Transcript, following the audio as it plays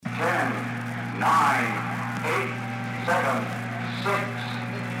8, 7, 6,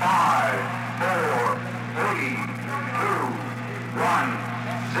 5, 4, 3, 2, 1,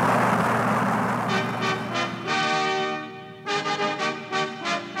 0.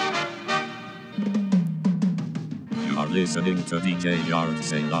 You are listening to DJ Yard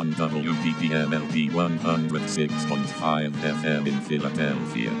Sale on WPPM-LP 106.5 FM in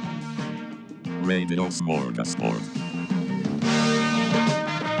Philadelphia. Radio Smorgasbord.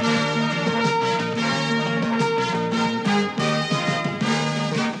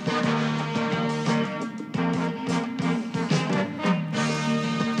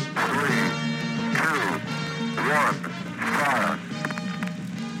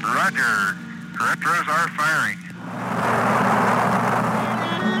 Roger. Retros are firing.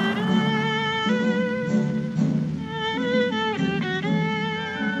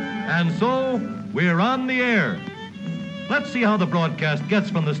 And so, we're on the air. Let's see how the broadcast gets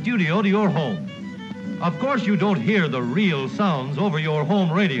from the studio to your home. Of course, you don't hear the real sounds over your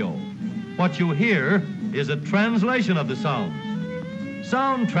home radio. What you hear is a translation of the sound.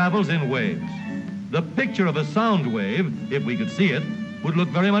 Sound travels in waves. The picture of a sound wave, if we could see it, would look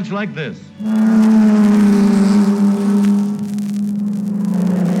very much like this.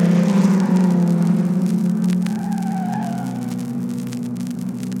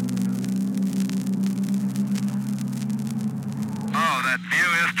 Oh, that view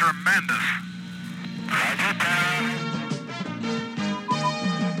is tremendous. Roger that.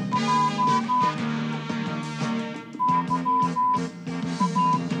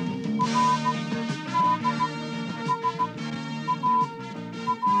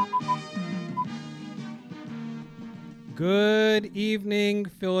 Good evening,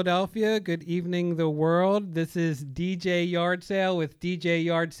 Philadelphia. Good evening, the world. This is DJ Yard Sale with DJ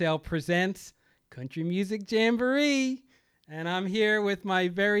Yard Sale Presents Country Music Jamboree. And I'm here with my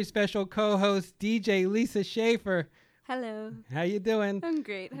very special co-host, DJ Lisa Schaefer. Hello. How you doing? I'm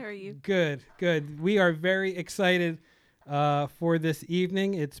great. How are you? Good, good. We are very excited for this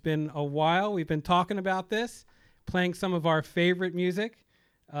evening. It's been a while. We've been talking about this, playing some of our favorite music.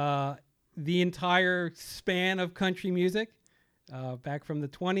 The entire span of country music, back from the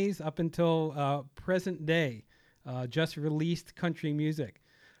 20s up until present day, just released country music.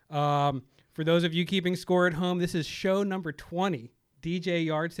 For those of you keeping score at home, this is show number 20, DJ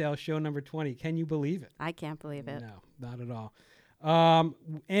Yard Sale show number 20. Can you believe it? I can't believe it. No, not at all.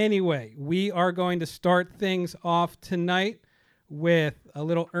 Anyway, we are going to start things off tonight with a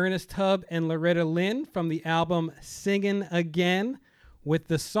little Ernest Tubb and Loretta Lynn from the album Singin' Again with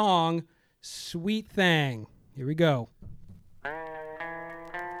the song Sweet Thang. Here we go.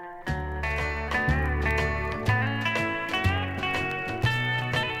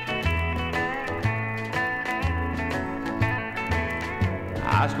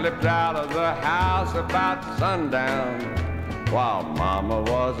 I slipped out of the house about sundown while Mama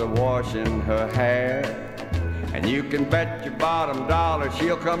was a-washing her hair. And you can bet your bottom dollar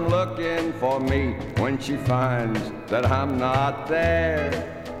she'll come looking for me when she finds that I'm not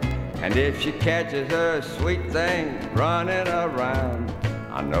there. And if she catches her sweet thing running around,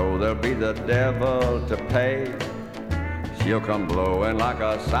 I know there'll be the devil to pay. She'll come blowing like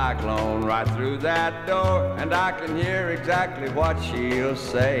a cyclone right through that door, and I can hear exactly what she'll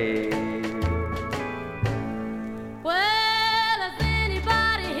say. Well, has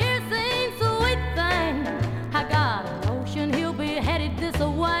anybody here seen Sweet Thing? I got a notion he'll be headed this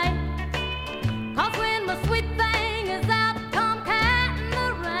way. 'Cause when my sweet thing is out tomcatting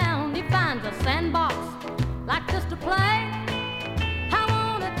around, he finds a sandbox like this to play. I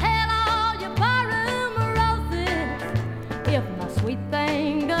wanna tell all you barroom roses, if my sweet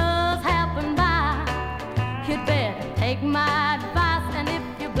thing does happen by, you'd better take my advice, and if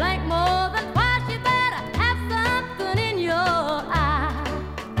you blink more than twice, you better have something in your eye.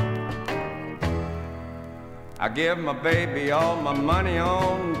 I give my baby all my money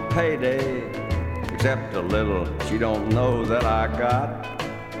on payday, except a little she don't know that I got.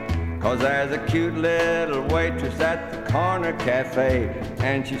 'Cause there's a cute little waitress at the corner cafe,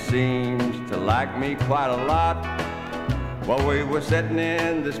 and she seems to like me quite a lot. Well, we were sitting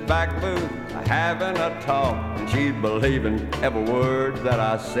in this back booth having a talk, and she's believing every word that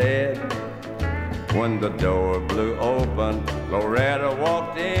I said. When the door blew open, Loretta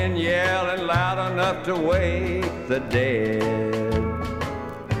walked in yelling loud enough to wake the dead.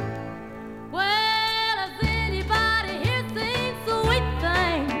 Well, has anybody here seen Sweet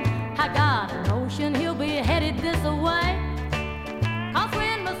Thing? I got a notion he'll be headed this way. 'Cause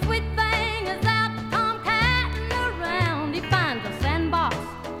when my sweet thing is out tomcatting around, he finds a sandbox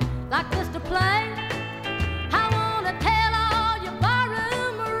like this to play. I wanna tell all you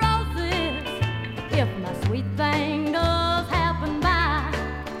barroom roses, if my sweet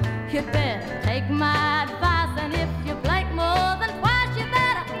You better take my advice, and if you blink more than twice, you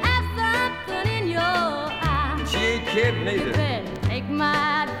better have something in your eye. She ain't kidding You either. better take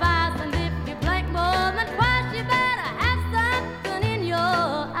my advice, and if you blink more than twice, you better have something in your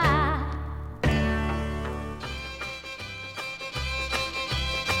eye.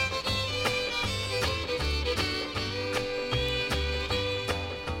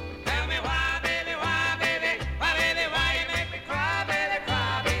 Tell me why, baby, why, baby, why, baby, why you make me cry, baby,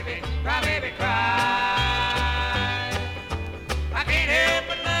 cry, baby, cry, baby, cry. I can't help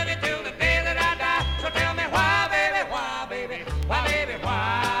but love you till the day that I die. So tell me why, baby, why, baby, why, baby, why?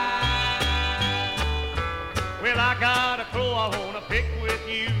 Well, I got a crow I wanna pick with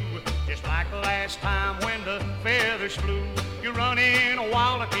you, just like the last time when the feathers flew. You're running a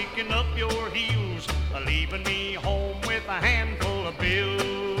while, kicking up your heels, leaving me home with a handful of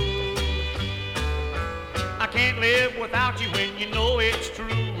bills. I can't live without you when you know it's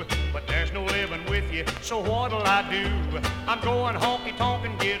true, but there's no living with you, so what'll I do? I'm going honky-tonk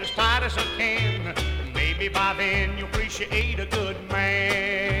and get as tight as I can. Maybe by then you'll appreciate a good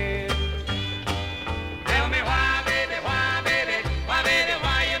man. Tell me why, baby, why, baby, why, baby,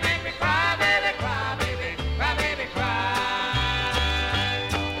 why you make me cry, baby, cry, baby, cry, baby, cry.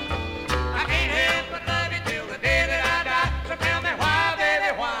 I can't help but love you till the day that I die. So tell me why,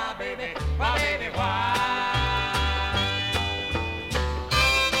 baby, why, baby, why, baby, why?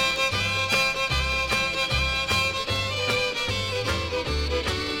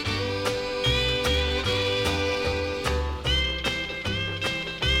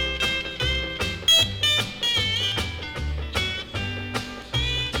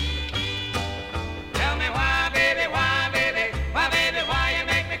 Tell me why, baby, why, baby, why, baby, why you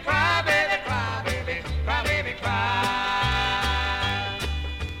make me cry, baby, cry, baby, cry, baby, cry.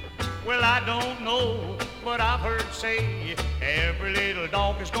 Well, I don't know, but I've heard say every little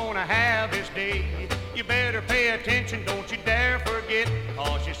dog is gonna have his day. You better pay attention, don't you dare forget,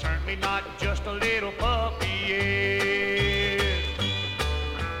 'cause you're certainly not just a little puppy yet.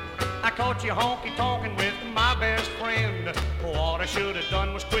 I caught you honky-tonkin' with my best friend. What I should have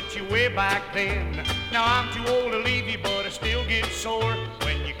done was quit you way back then. Now I'm too old to leave you, but I still get sore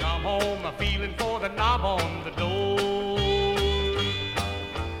when you come home a feeling for the knob on the door.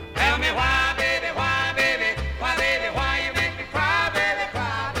 Tell me why, baby, why, baby, why, baby, why you make me cry, baby,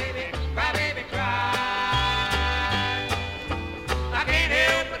 cry, baby, cry, baby, cry. I can't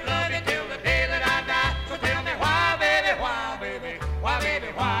help but love you till the day that I die. So tell me why, baby, why, baby, why, baby,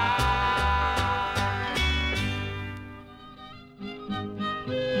 why?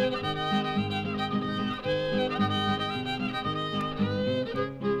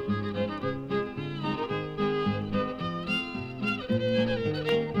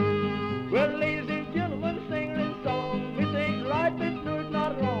 Well, ladies and gentlemen, sing this song. We sing life is true, it's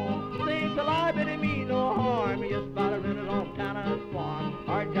not wrong. Sing to life, it ain't mean no harm. Just about a minute on Canada's farm.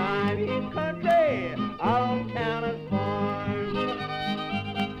 Our time in country, out on Canada's farm.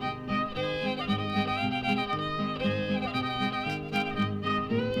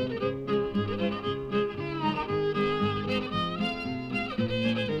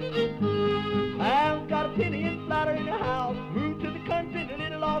 I've got a penny and slider in the house. Moved to the country in a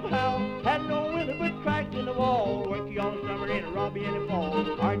little log house. Had no window but cracks in the wall. Worked you all summer and a robbie in the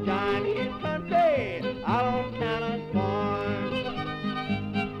fall. Our time in country, out on Canada's farm.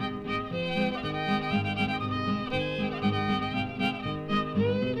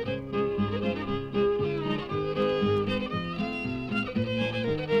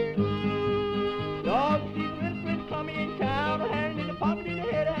 Dog season when friends come in town. A hand in the pocket and a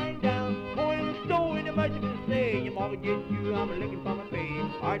head hang down. Go in the store and the merchant say, your mama get you, I'm looking for my pay.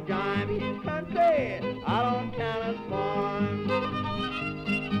 Our time in country, out on Canada's farm.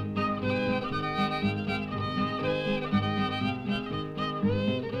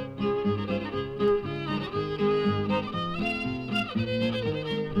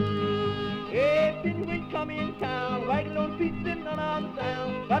 Hey, Penny, when you come in town, wagging those feet sitting on the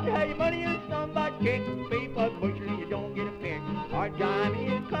sound. Got to have your money in some by check. Pay for the butcher and you don't get a peck. Our time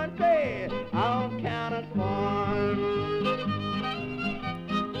in country, out on Canada's farm.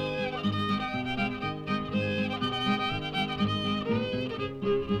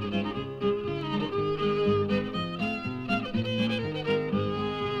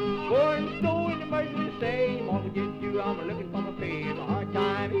 Going slow in the mercy say, Mama get you, I'm looking for my pay. Our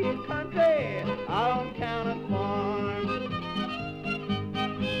time in country, out on Canada's farm.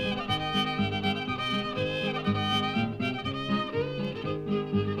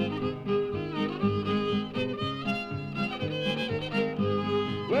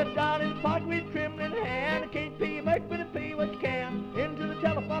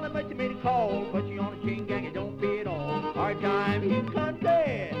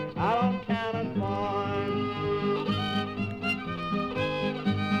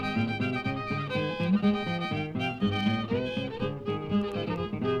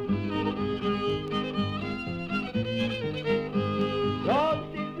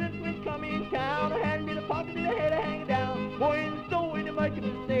 like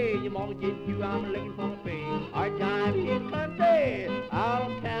to say, you mortgage you, I'm looking for a pay. Hard times in country, out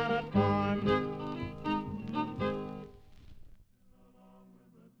on town at farm.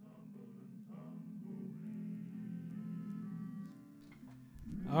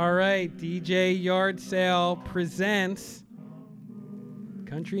 All right, DJ Yard Sale presents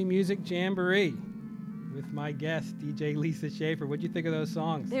Country Music Jamboree with my guest, DJ Lisa Schaefer. What'd you think of those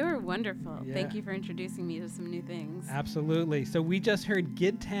songs? They were wonderful. Yeah. Thank you for introducing me to some new things. Absolutely. So we just heard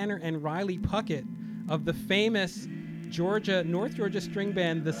Gid Tanner and Riley Puckett of the famous North Georgia string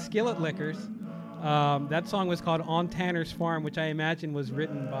band, the Skillet Lickers. That song was called On Tanner's Farm, which I imagine was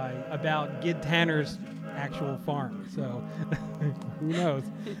written about Gid Tanner's actual farm. So who knows?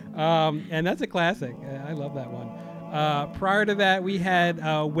 And that's a classic. I love that one. Prior to that, we had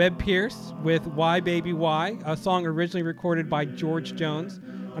Webb Pierce with Why Baby Why, a song originally recorded by George Jones.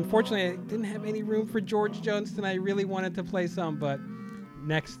 Unfortunately, I didn't have any room for George Jones tonight. I really wanted to play some, but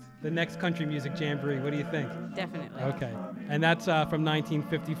the next Country Music Jamboree. What do you think? Definitely. Okay. And that's from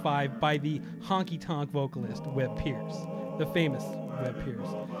 1955 by the honky-tonk vocalist Webb Pierce, the famous Webb Pierce.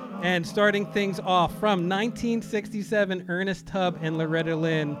 And starting things off from 1967, Ernest Tubb and Loretta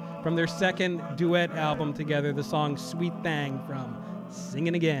Lynn from their second duet album together, the song Sweet Thang from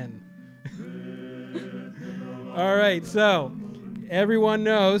Singin' Again. All right, so everyone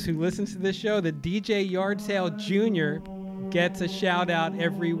knows who listens to this show that DJ Yard Sale Jr. gets a shout out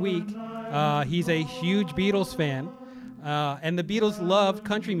every week. He's a huge Beatles fan, and the Beatles loved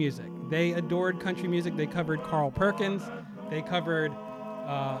country music. They adored country music. They covered Carl Perkins. They covered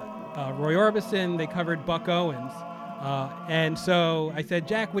Roy Orbison. They covered Buck Owens. And so I said,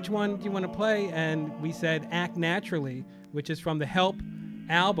 Jack, which one do you want to play? And we said Act Naturally, which is from the Help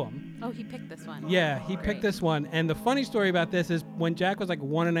album. Oh, he picked this one. Yeah, he Great. picked this one. And the funny story about this is when Jack was like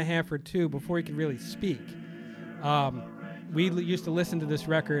 1.5 or 2, before he could really speak, we used to listen to this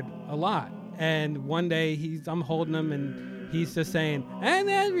record a lot. And one day I'm holding him and he's just saying, and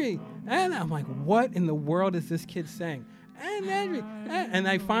Henry, and I'm like, what in the world is this kid saying? And Henry, and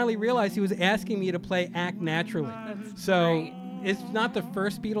I finally realized he was asking me to play Act Naturally. That's So great. it's not the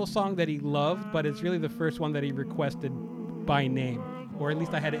first Beatles song that he loved, but it's really the first one that he requested by name, or at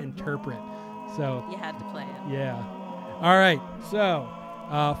least I had to interpret. So You had to play it. yeah. All right. So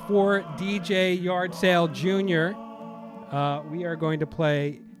for DJ Yard Sale Jr., we are going to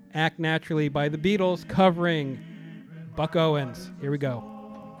play Act Naturally by the Beatles covering Buck Owens. Here we go.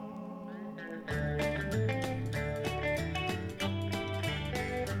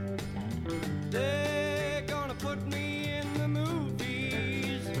 They're gonna put me in the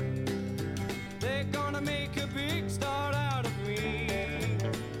movies. They're gonna make a big star out of me.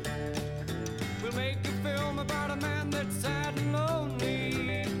 We'll make a film about a man that's sad and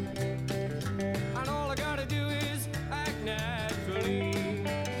lonely. And all I gotta do is act naturally.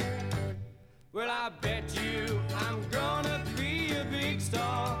 Well, I bet you I'm gonna be a big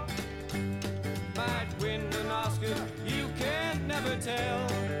star. Might win an Oscar, you can never tell.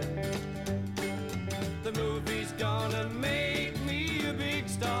 The movie's gonna make me a big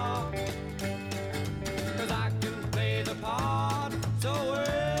star, 'cause I can play the part so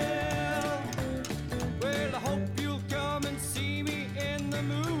well. Well, I hope you'll come and see me in the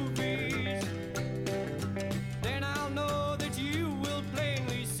movies. Then I'll know that you will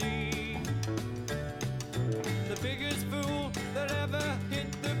plainly see the biggest fool that ever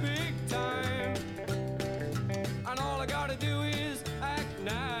hit the big time. And all I gotta do is act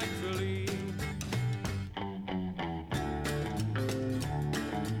naturally.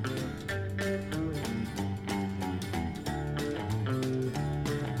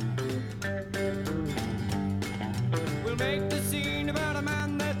 We'll make the scene about a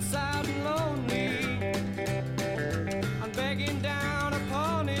man that's sad and lonely, and begging down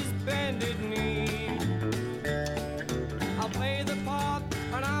upon his bended knee. I'll play the part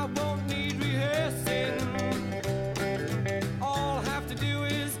and I won't need rehearsing. All I have to do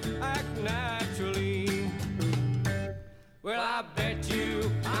is act naturally. Well, I bet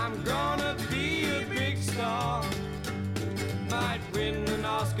you I'm gonna be a big star. Might win an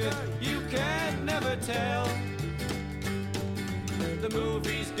Oscar, you can never tell. The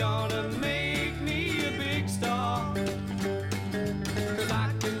movie's gonna make me a big star, 'cause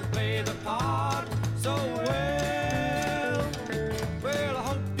I can play the part so well. Well, I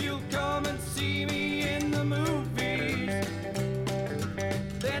hope you'll come and see me in the movies.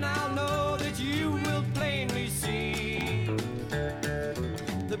 Then I'll know that you will plainly see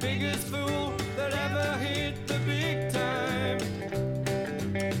the biggest fool that ever hit the big time.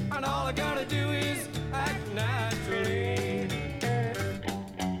 And all I gotta do is act naturally.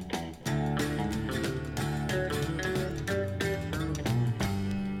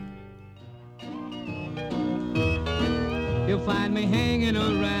 You'll find me hanging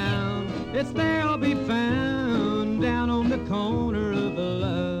around. It's there I'll be found, down on the corner of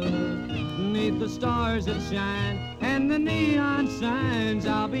love. Neath the stars that shine and the neon signs,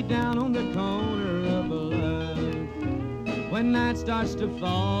 I'll be down on the corner of love. When night starts to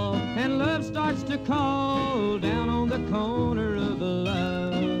fall and love starts to call, down on the corner of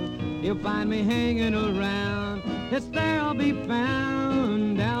love, you'll find me hanging around. It's there I'll be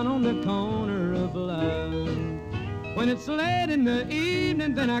found, down on the corner of love. When it's late in the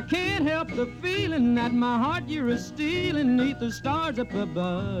evening, then I can't help the feeling that my heart you're a-stealing neath the stars up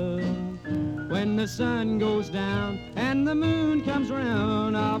above. When the sun goes down and the moon comes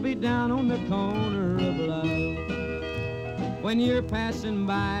round, I'll be down on the corner of love. When you're passing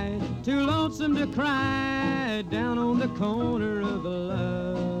by, too lonesome to cry, down on the corner of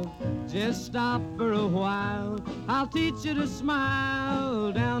love, just stop for a while, I'll teach you to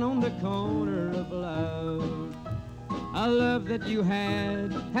smile, down on the corner of love. A love that you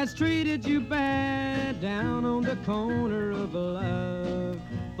had has treated you bad, down on the corner of love.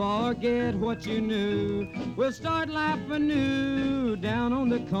 Forget what you knew, we'll start life anew, down on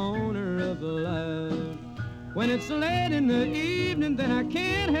the corner of love. When it's late in the evening, then I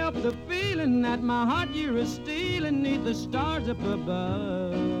can't help the feeling that my heart you're a-stealing neath the stars up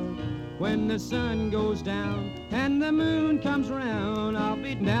above. When the sun goes down and the moon comes round, I'll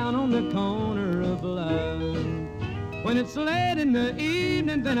be down on the corner of love. When it's late in the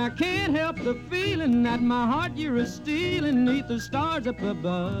evening, then I can't help the feeling that my heart you're a-stealing neath the stars up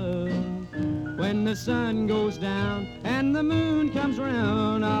above. When the sun goes down and the moon comes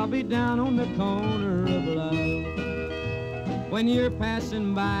round, I'll be down on the corner of love. When you're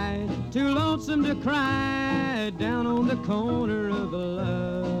passing by, too lonesome to cry, down on the corner of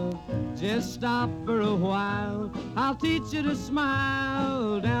love, just stop for a while, I'll teach you to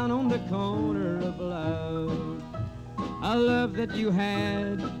smile, down on the corner of love. A love that you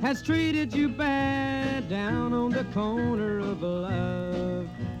had has treated you bad, down on the corner of love.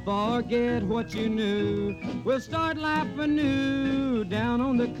 Forget what you knew, we'll start life anew, down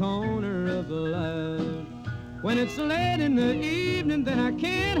on the corner of love. When it's late in the evening, then I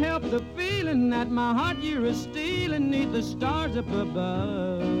can't help the feeling that my heart you're a-stealing neath the stars up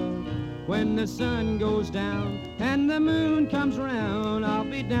above. When the sun goes down and the moon comes round, I'll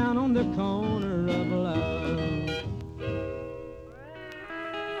be down on the corner of love.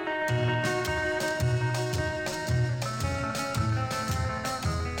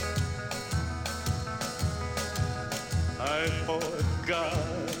 I forgot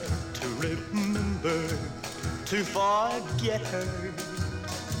to remember to forget her.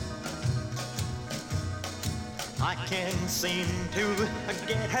 I can't seem to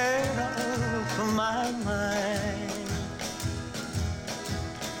get her off my mind.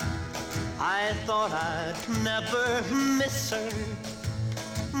 I thought I'd never miss her,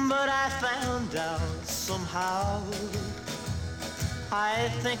 but I found out somehow. I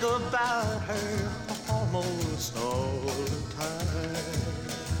think about her almost all the time.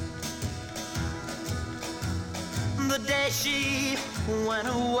 The day she went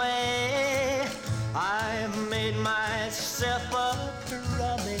away, I made myself a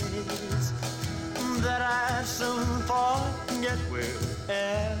promise that I'd soon forget we've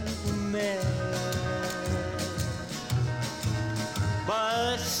ever met.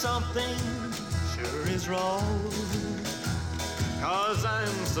 But something sure is wrong, 'cause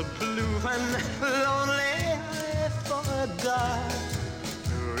I'm so blue and lonely, I forgot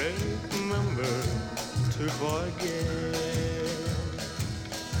to remember to forget.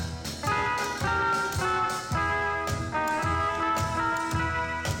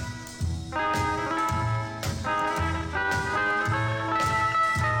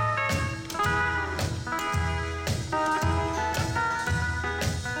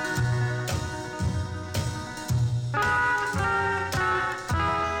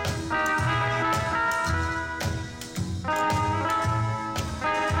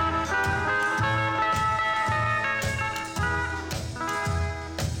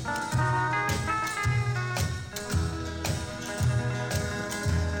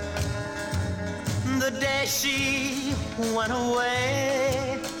 She went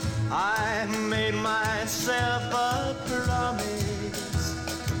away, I made myself a promise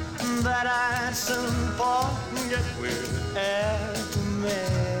that I'd soon forget we've ever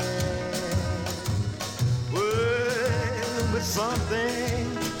met. Well, but something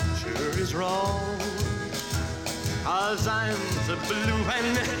sure is wrong, 'cause I'm so blue and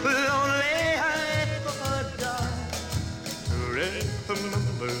lonely, I forgot to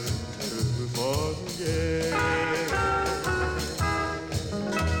remember to forget.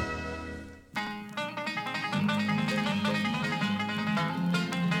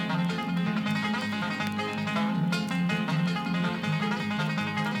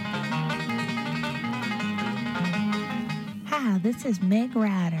 this is Meg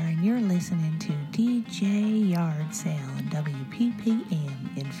Ryder, and you're listening to DJ Yard Sale on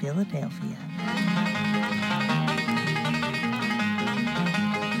WPPM in Philadelphia.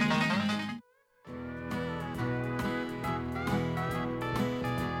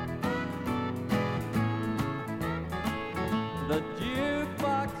 The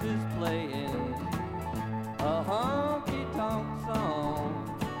jukebox is playing a honky-tonk song.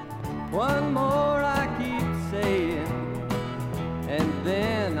 One more I keep saying, and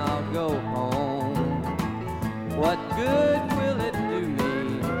then I'll go home. What good will it do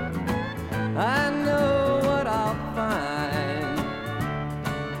me? I know what I'll find.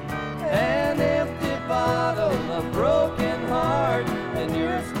 An empty bottle, a broken heart, and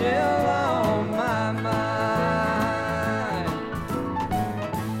you're still on my mind.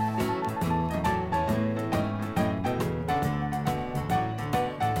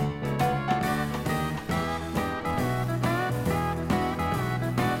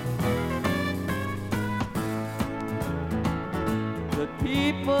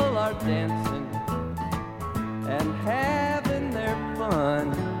 People are dancing and having their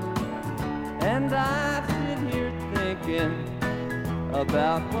fun, and I sit here thinking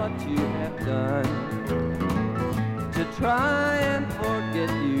about what you have done to try and forget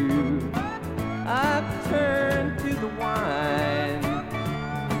you. I've turned to the wine,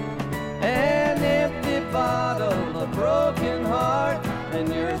 an empty bottle, a broken heart, and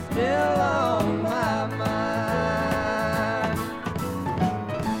you're still on my mind.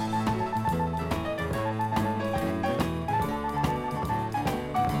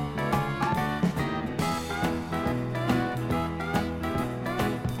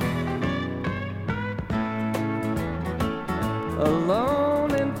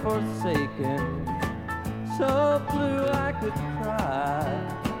 Alone and forsaken, so blue I could cry.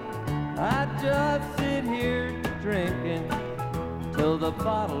 I just sit here drinking till the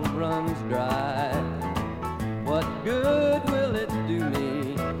bottle runs dry. What good will it do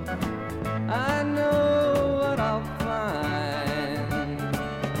me? I know what I'll find.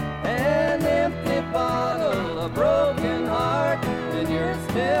 An empty bottle, a broken heart, and you're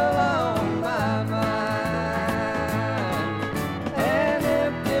still on my mind.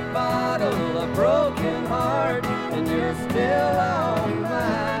 Bottle, a broken heart, and you're still on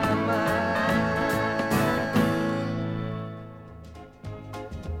my mind.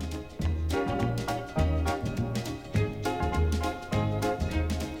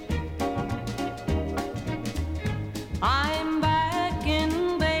 I'm back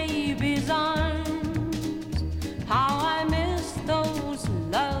in baby's arms. How I miss those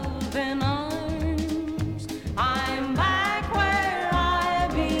loving arms. I'm back where I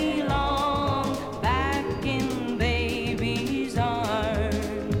belong, back in baby's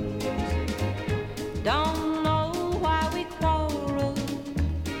arms. Don't know why we quarreled.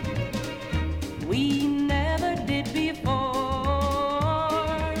 We never did before.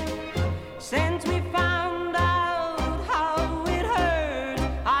 Since we found out how it hurt,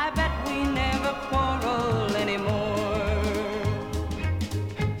 I bet we never quarrel anymore.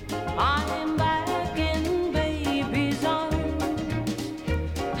 I'm back in baby's arms.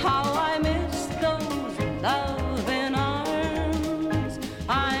 How I miss those loving arms.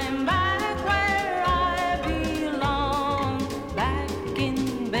 I'm back where I belong, back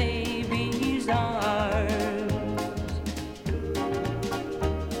in baby's arms.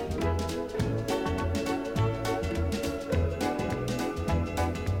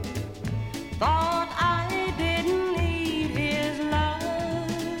 Thought I didn't need his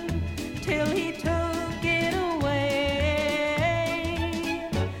love till he took it away.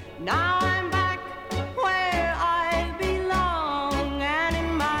 Now I'm back where I belong, and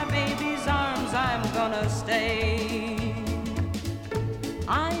in my baby's arms I'm gonna stay.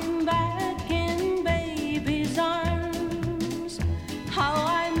 I'm back in baby's arms. How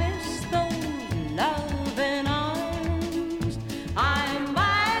I miss those loving arms. I'm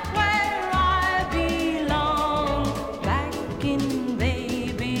back where I belong, back in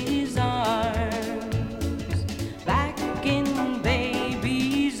baby's arms. Back in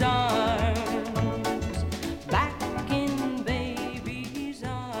baby's arms. Back in baby's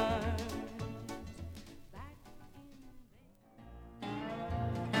arms.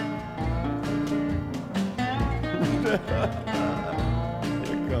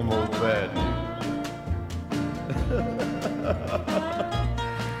 Here come old bad news.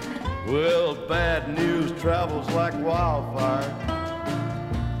 Well, bad news travels like wildfire.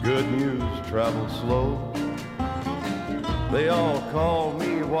 Good news travels slow. They all call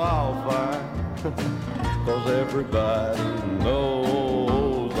me wildfire, 'cause everybody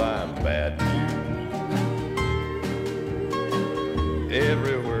knows I'm bad news.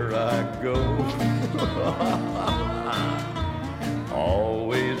 everywhere I go.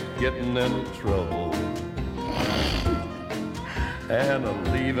 Always getting into trouble and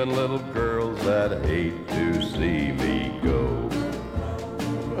leaving little girls that hate to see me go.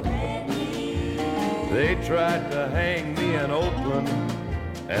 They tried to hang me in Oakland,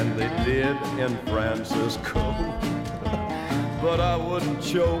 and they did in Francisco. But I wouldn't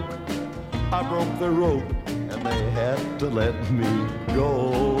choke, I broke the rope, and they had to let me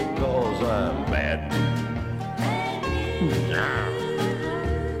go, 'cause I'm bad news.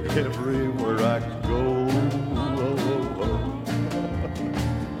 Everywhere I go,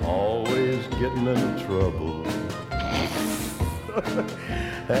 always getting into trouble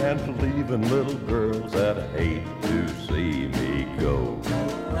and leaving little girls that hate to see me go.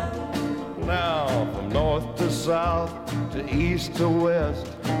 Now, from north to south, to east to west,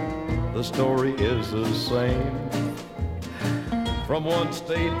 the story is the same. From one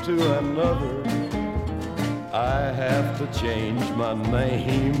state to another, I have to change my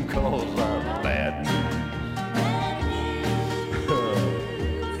name, 'cause I'm bad news.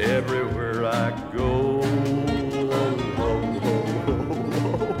 Everywhere I go,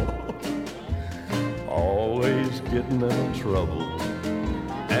 always getting in trouble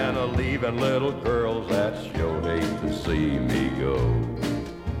and leaving little girls that sure hate to see me go.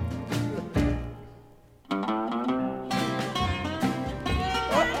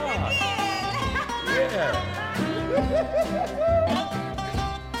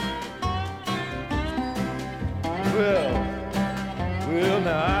 Well,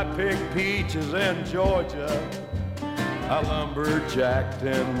 now I picked peaches in Georgia, I lumberjacked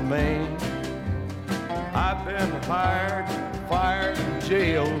in Maine. I've been hired, fired, and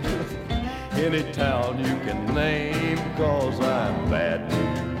jailed, any town you can name, 'cause I'm bad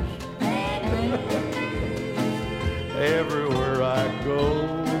news. Everywhere I go,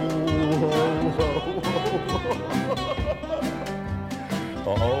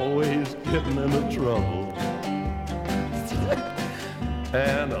 always getting into trouble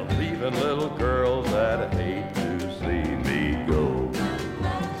and leaving little girls that hate to see me go.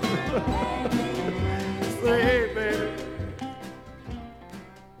 Say, hey, baby.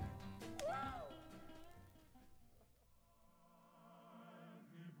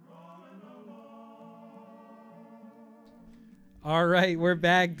 All right, we're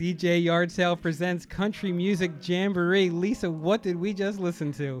back. DJ Yard Sale presents Country Music Jamboree. Lisa, what did we just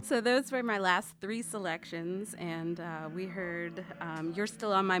listen to? So those were my last three selections, and we heard You're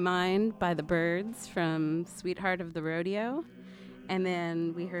Still on My Mind by the Byrds from Sweetheart of the Rodeo. And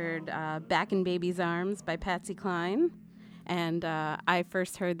then we heard Back in Baby's Arms by Patsy Cline. And I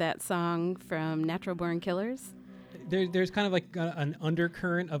first heard that song from Natural Born Killers. There's kind of like an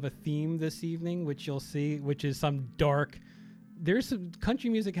undercurrent of a theme this evening, which you'll see, which is some dark... country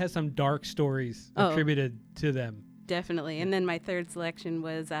music has some dark stories attributed to them. Definitely. And then my third selection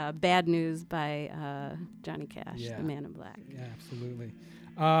was Bad News by Johnny Cash, the Man in Black. Yeah, absolutely.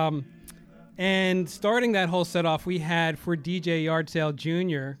 And starting that whole set off, we had for DJ Yard Sale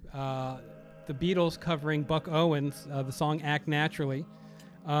Jr., the Beatles covering Buck Owens, the song Act Naturally,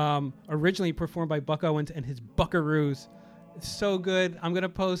 originally performed by Buck Owens and his Buckaroos. It's so good. I'm going to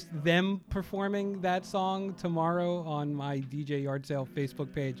post them performing that song tomorrow on my DJ Yard Sale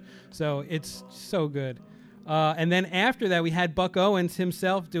Facebook page. So it's so good. And then after that, we had Buck Owens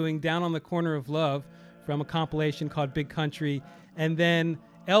himself doing Down on the Corner of Love from a compilation called Big Country. And then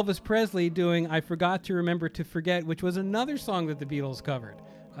Elvis Presley doing I Forgot to Remember to Forget, which was another song that the Beatles covered.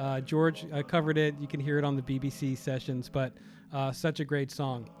 George covered it. You can hear it on the BBC sessions, but such a great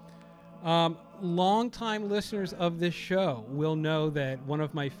song. Longtime listeners of this show will know that one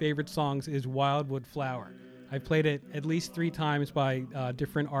of my favorite songs is Wildwood Flower. I played it at least 3 times by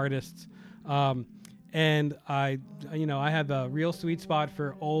different artists. And I have a real sweet spot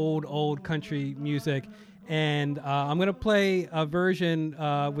for old country music. And I'm going to play a version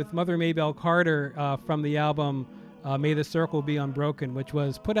with Mother Maybelle Carter from the album May the Circle Be Unbroken, which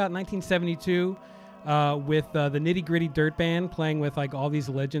was put out in 1972 with the Nitty Gritty Dirt Band playing with like all these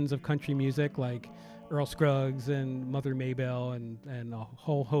legends of country music like Earl Scruggs and Mother Maybelle and a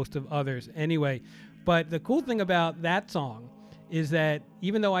whole host of others. Anyway, but the cool thing about that song is that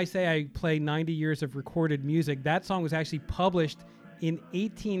even though I say I play 90 years of recorded music, that song was actually published in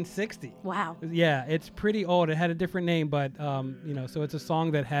 1860. Wow. Yeah, it's pretty old. It had a different name, but so it's a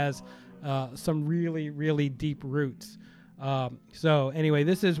song that has some really, really deep roots. So anyway,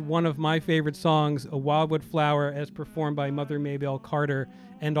 this is one of my favorite songs, A Wildwood Flower, as performed by Mother Maybelle Carter,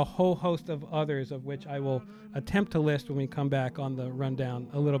 and a whole host of others, of which I will attempt to list when we come back on the rundown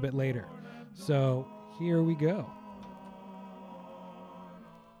a little bit later. So here we go.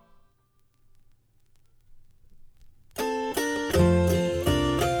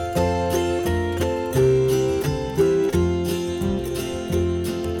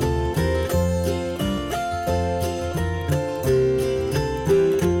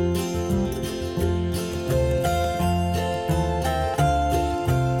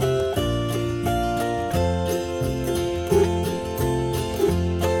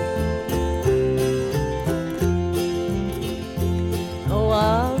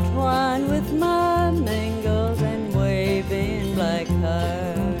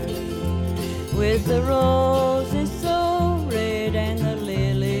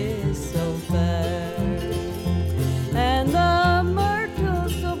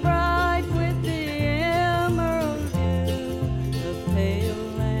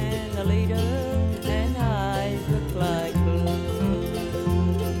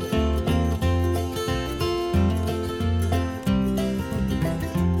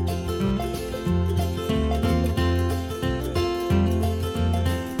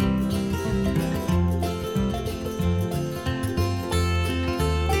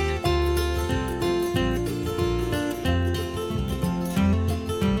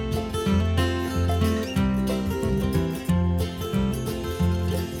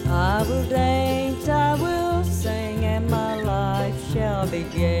 I will dance, I will sing, and my life shall be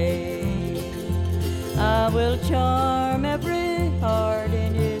gay. I will charm every heart,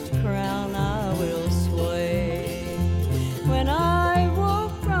 in his crown I will sway. When I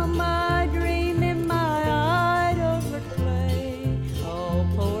woke from my dream, in my idols were clay. All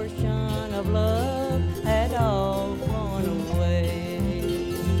portion of love had all gone away.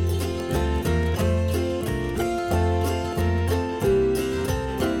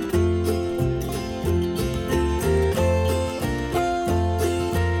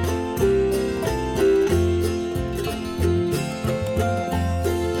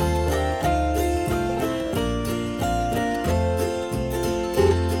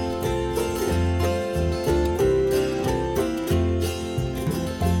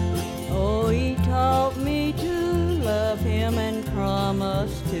 Oh, he taught me to love him and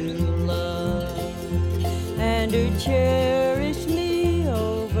promised to love and to cherish me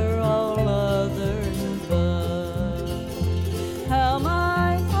over all others above. How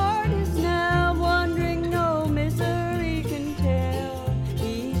my heart is now wondering, no misery can tell.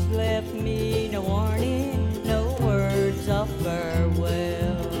 He's left me no warning, no words of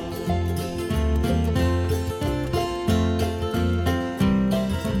farewell.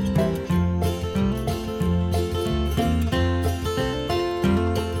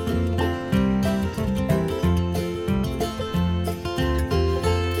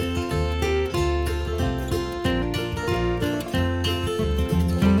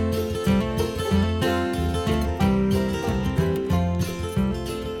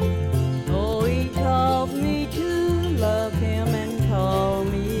 Oh, he taught me to love him and call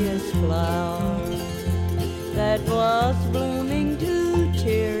me his flower that was blooming to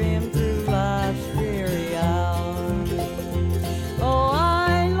cheer him through life's dreary hour. Oh,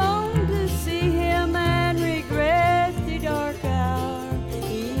 I long to see him and regret the dark hour.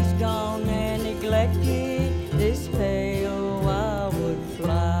 He's gone and neglected this pale wildwood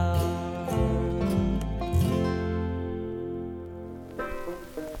flower.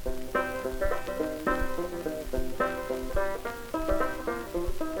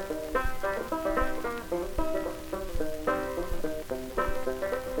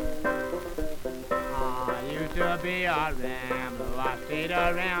 I used to be a rambler, I stayed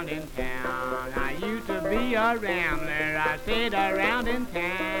around in town. I used to be a rambler, I stayed around in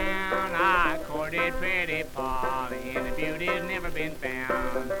town. I courted pretty Polly, and the beauty's never been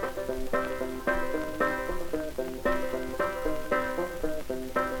found.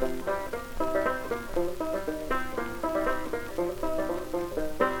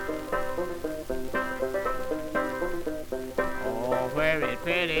 Oh, where is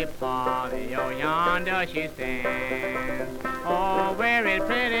pretty Polly? Oh, yonder she stands. Oh, where is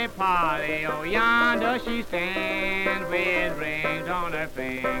pretty Polly? Oh, yonder she stands with rings on her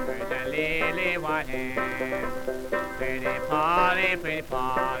fingers and lily white hands. Pretty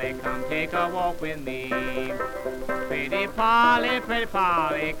Polly, come take a walk with me. Pretty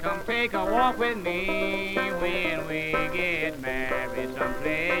Polly, come take a walk with me. When we get married, some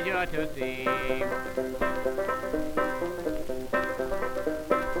pleasure to see.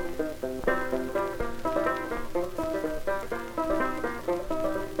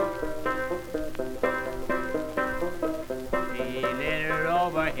 He led her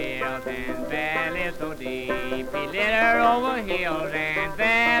over hills and valleys so deep. He led her over hills and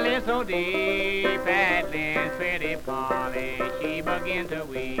valleys so deep. At length, pretty Polly, she began to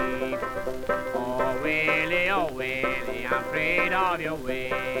weep. Oh, Willie, I'm afraid of your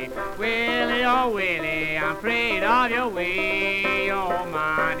way. Willie, I'm afraid of your way. You're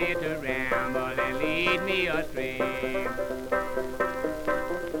minded to ramble and lead me astray.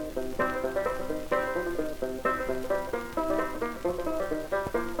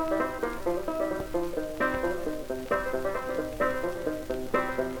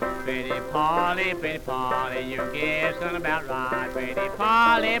 Pretty Polly, you guessing about right.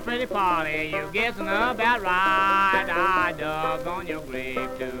 Pretty Polly, you guessing about right. I dug on your grave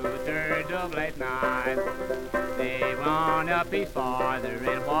 2/3 of last night. They went a piece farther,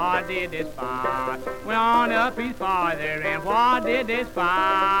 and what did they spy? Went a piece farther, and what did they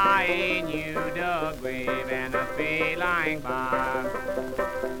spy? Ain't you dug grave and a fate lying by?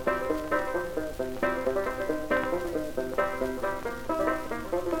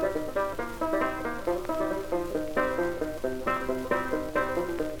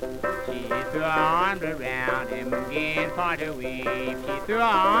 Arms around him and began for to weep. She threw her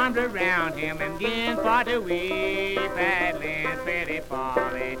arms around him and began for to weep. At length, pretty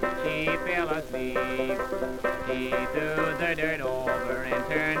Polly, she fell asleep. He threw the dirt over and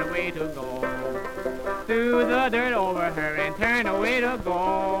turned away to go. threw the dirt over her and turned away to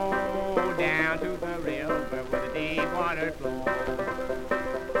go down to the river where the deep water flows.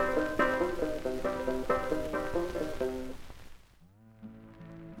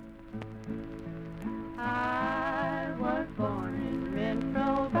 I was born in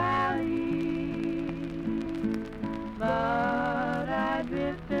Renfro Valley, but I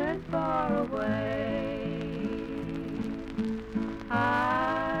drifted far away.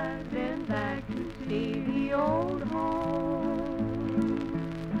 I've been back to see the old home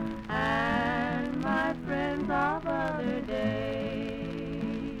and my friends of other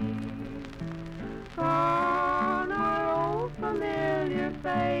days. Gone are old familiar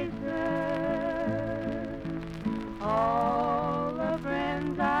faces, all the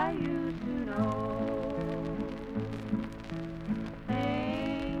friends I used to know.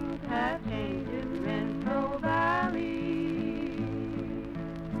 Things have changed in Renfro Valley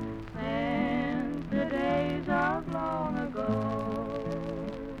since the days of long ago.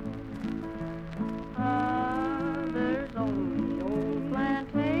 There's only old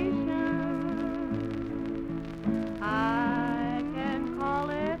plantations. I can call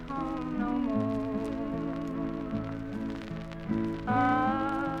it home no more.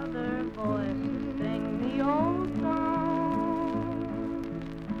 Other voices sing the old songs.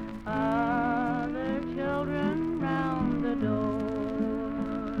 Other children round the door.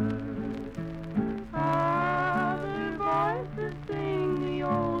 Other voices sing the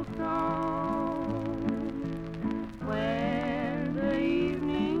old songs when the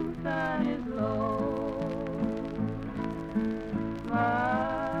evening sun is low.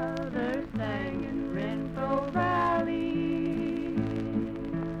 Mother sang in Renfro Valley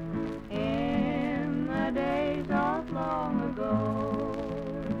in the days of long ago.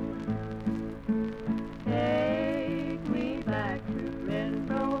 Take me back to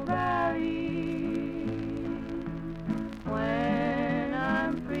Renfro Valley when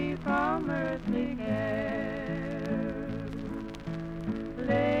I'm free from earthly care.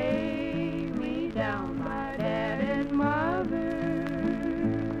 Lay me down by Dad and Mother.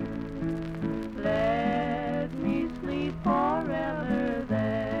 Let me sleep forever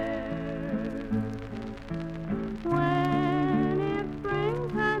there. When it's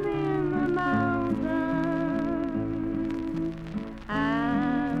springtime in the mountains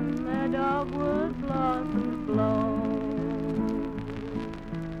and the dogwood blossoms blow,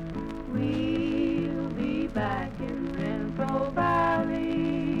 we'll be back in Renfro Valley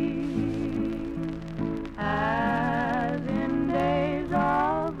as in days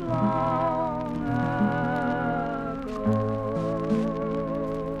of long ago.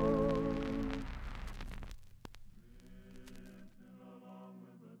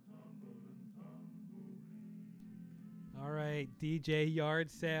 All right, DJ Yard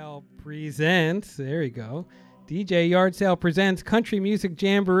Sale presents. There you go. DJ Yard Sale presents Country Music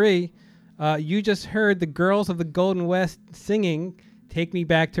Jamboree. You just heard the Girls of the Golden West singing "Take Me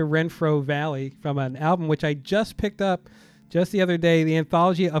Back to Renfro Valley" from an album which I just picked up just the other day, the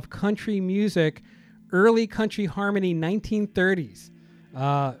Anthology of Country Music, Early Country Harmony 1930s.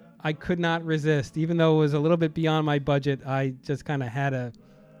 I could not resist, even though it was a little bit beyond my budget. I just kind of had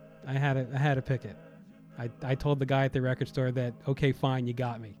to pick it. I told the guy at the record store that, okay, fine, you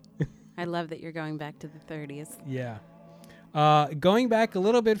got me. I love that you're going back to the 30s. Yeah. Going back a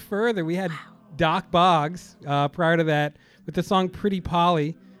little bit further, we had Doc Boggs prior to that with the song Pretty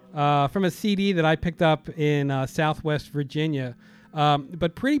Polly from a CD that I picked up in Southwest Virginia.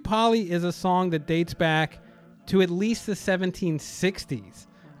 But Pretty Polly is a song that dates back to at least the 1760s,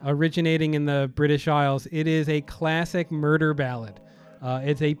 originating in the British Isles. It is a classic murder ballad.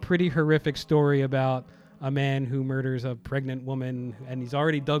 It's a pretty horrific story about a man who murders a pregnant woman, and he's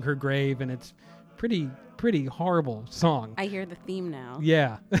already dug her grave, and it's pretty horrible song. I hear the theme now.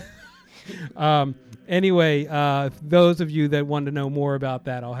 Yeah. Anyway, those of you that want to know more about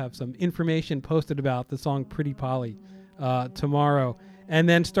that, I'll have some information posted about the song Pretty Polly tomorrow. And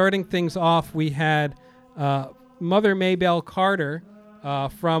then starting things off, we had Mother Maybelle Carter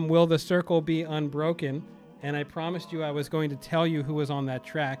from Will the Circle Be Unbroken? And I promised you I was going to tell you who was on that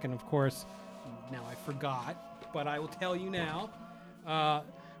track, and of course, now I forgot, but I will tell you now.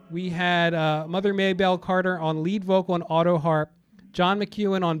 We had Mother Maybelle Carter on lead vocal and auto harp, John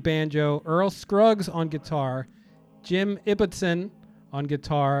McEwen on banjo, Earl Scruggs on guitar, Jim Ibbotson on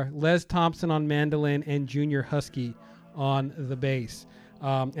guitar, Les Thompson on mandolin, and Junior Husky on the bass.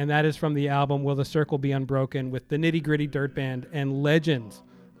 And that is from the album Will the Circle Be Unbroken, with the Nitty Gritty Dirt Band and legends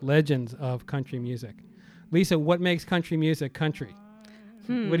of country music. Lisa, what makes country music country?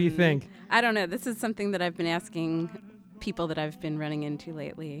 What do you think? I don't know. This is something that I've been asking people that I've been running into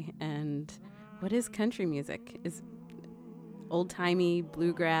lately, and what is country music? Is old-timey,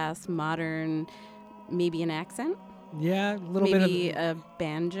 bluegrass, modern, maybe an accent? Yeah, a little bit of maybe a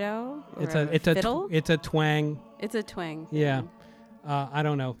banjo or it's a a fiddle? it's a twang. It's a twang. Yeah. I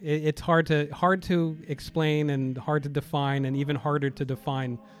don't know. It's hard to explain and hard to define, and even harder to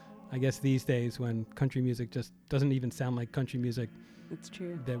define, I guess, these days when country music just doesn't even sound like country music. It's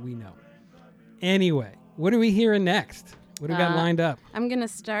true. That we know. Anyway, what are we hearing next? What do we got lined up? I'm going to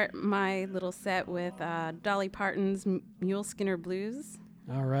start my little set with Dolly Parton's Mule Skinner Blues.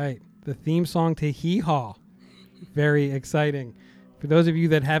 All right. The theme song to Hee Haw. Very exciting. For those of you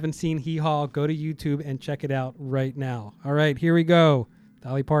that haven't seen Hee Haw, go to YouTube and check it out right now. All right, here we go.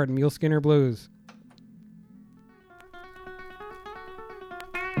 Dolly Parton, Mule Skinner Blues.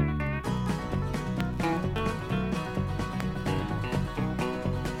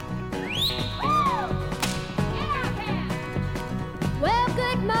 Well,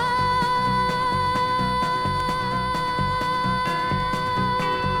 good morning,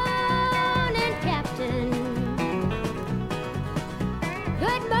 Captain.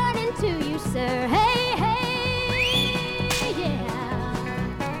 Good morning to you, sir. Hey, hey, yeah.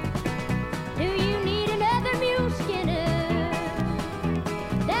 Do you need another mule skinner?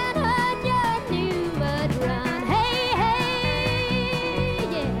 Down on your new mud run. Hey, hey,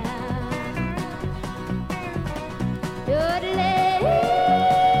 yeah. Doodle.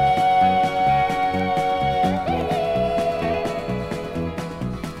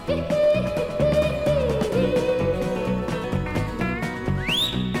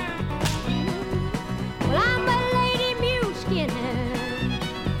 Well, I'm a lady mule skinner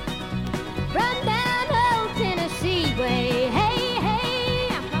from down old Tennessee way. Hey, hey,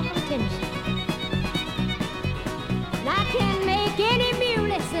 I'm from Tennessee. And I can make any mule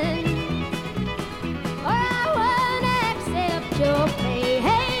listen, or I won't accept your pay.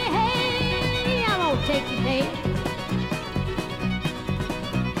 Hey, hey, I won't take your pay.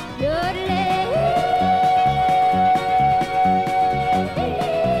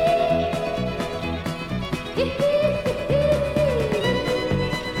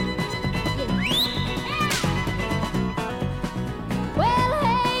 Well,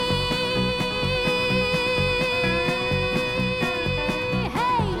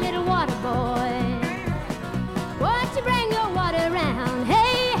 hey, little water boy, won't you bring your water around?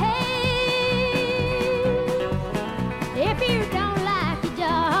 Hey, hey, if you don't like your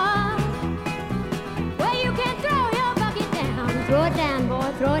job, well, you can throw your bucket down. Throw it down,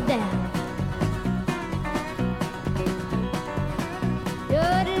 boy, throw it down.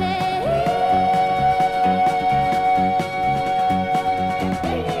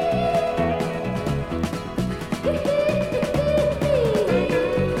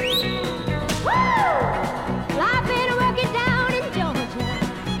 Well, I've been working down in Georgia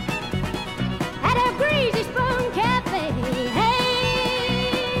at a Greasy Spoon Cafe.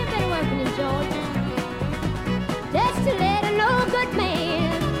 Hey, been working in Georgia just to let a no good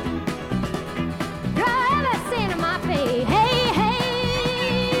man draw every cent of my pay. Hey,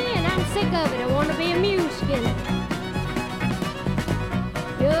 hey, and I'm sick of it. I want to be a mule skinner.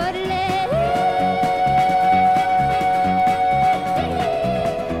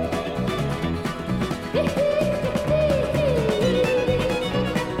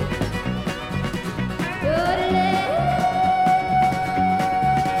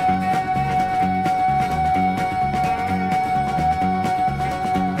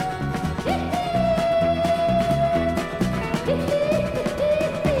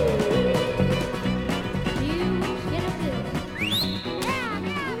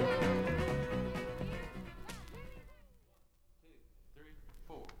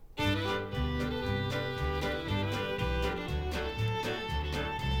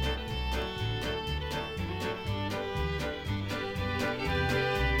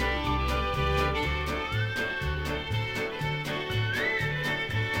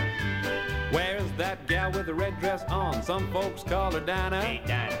 Where's that gal with the red dress on? Some folks call her Dinah. Hey,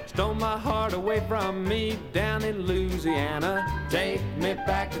 Dinah. Stole my heart away from me down in Louisiana. Take me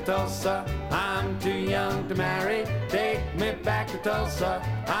back to Tulsa, I'm too young to marry. Take me back to Tulsa,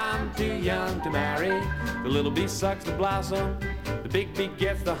 I'm too young to marry. The little bee sucks the blossom, the big bee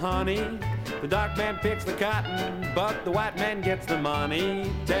gets the honey. The dark man picks the cotton, but the white man gets the money.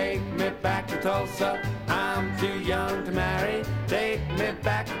 Take me back to Tulsa, I'm too young to marry. Take me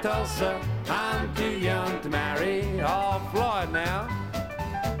back to Tulsa, I'm too young to marry. All Floyd now.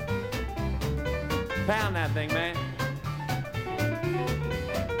 Pound that thing, man.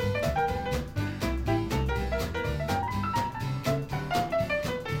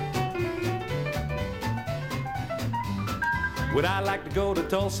 Would I like to go to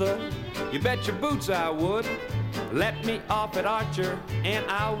Tulsa? You bet your boots I would. Let me off at Archer and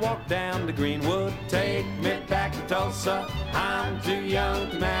I'll walk down to Greenwood. Take me back to Tulsa, I'm too young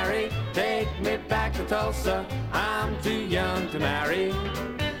to marry. Take me back to Tulsa, I'm too young to marry.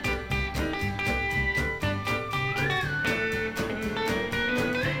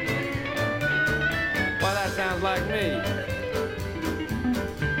 Well, that sounds like me.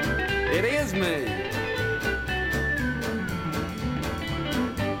 It is me.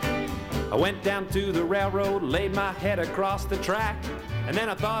 I went down to the railroad, laid my head across the track, and then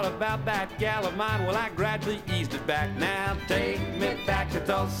I thought about that gal of mine. Well, I gradually eased it back. Now take me back to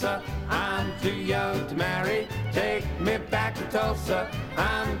Tulsa, I'm too young to marry. Take me back to Tulsa,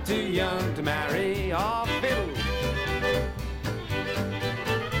 I'm too young to marry. Oh, fiddle,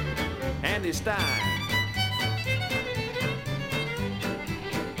 Andy Stein.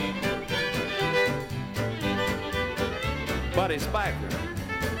 Buddy Spiker.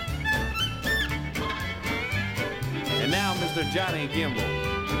 And now Mr. Johnny Gimble.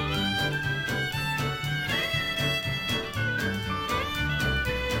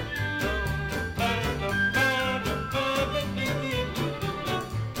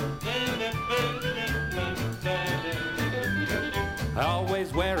 I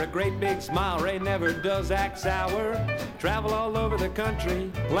always wear a great big smile, Ray never does act sour. Travel all over the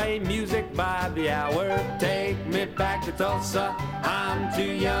country, play music by the hour. Take me back to Tulsa, I'm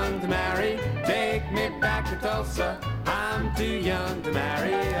too young to marry. Take me back to Tulsa, I'm too young to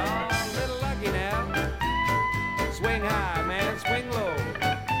marry. Oh, I'm a little lucky now. Swing high, man, swing low.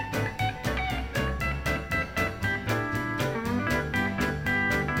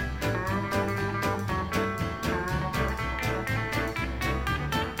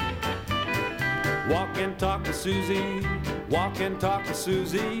 Walk and talk to Susie, walk and talk to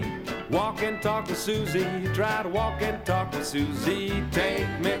Susie, walk and talk to Susie, try to walk and talk to Susie. Take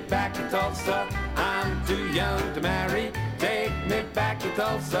me back to Tulsa, I'm too young to marry. Take me back to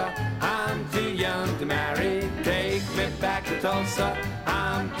Tulsa, I'm too young to marry. Take me back to Tulsa,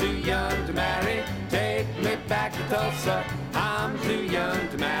 I'm too young to marry. Take me back to Tulsa, I'm too young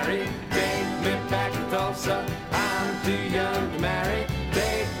to marry. Take me back to Tulsa, I'm too young to marry.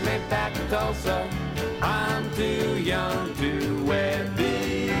 Take me back to Tulsa, I'm too young to wed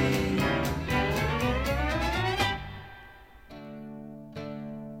thee.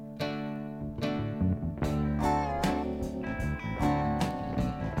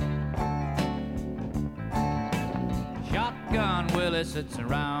 Shotgun Willie sits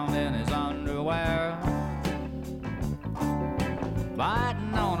around in his underwear,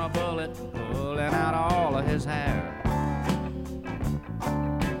 biting on a bullet, pulling out all of his hair.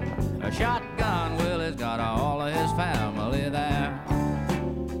 A shotgun Willie's got all of his family there.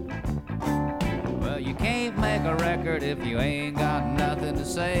 Well, you can't make a record if you ain't got nothing to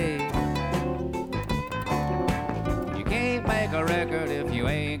say. You can't make a record if you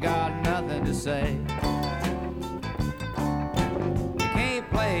ain't got nothing to say. You can't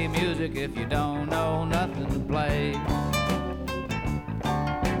play music if you don't know nothing to play.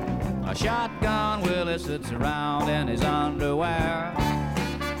 A shotgun Willie sits around in his underwear,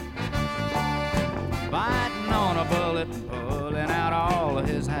 biting on a bullet, pulling out all of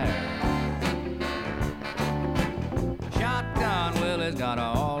his hair. Shotgun Willie's got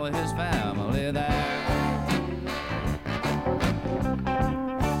all of his family there.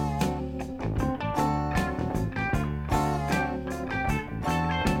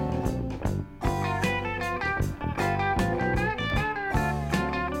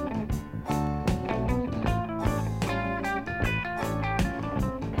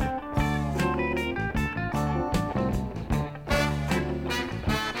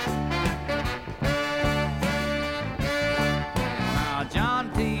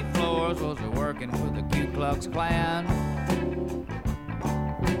 Klan.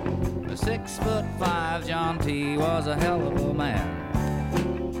 A 6'5" John T. was a hell of a man.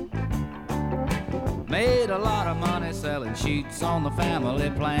 Made a lot of money selling sheets on the family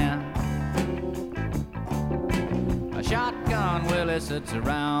plan. A shotgun Willie sits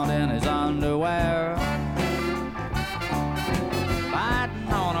around in his underwear,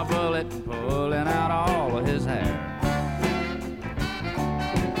 biting on a bullet, pulling out all of his hair.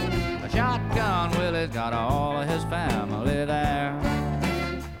 Shotgun Willie's got all of his family there.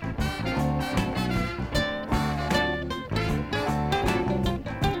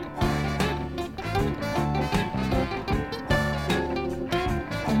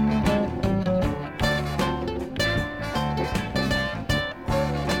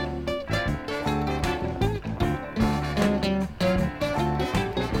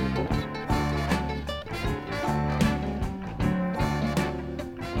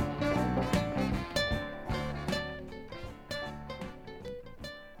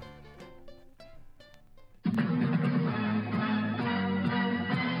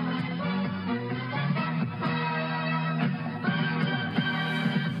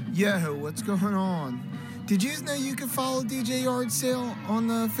 Yo, what's going on? Did you know you can follow DJ Yard Sale on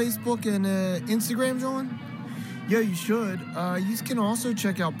Facebook and Instagram, John? Yeah, you should. You can also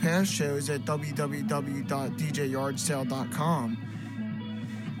check out past shows at www.djyardsale.com.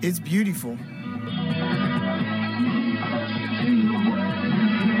 It's beautiful.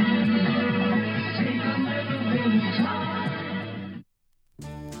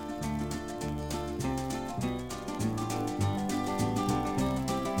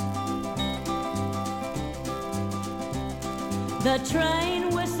 The train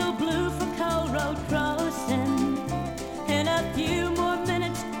whistle blew for Coal Road Crossing. In a few more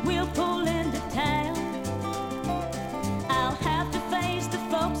minutes, we'll pull into town. I'll have to face the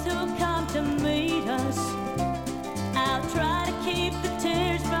folks who'll come to meet us. I'll try to keep the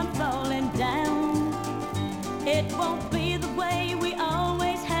tears from falling down. It won't be the way we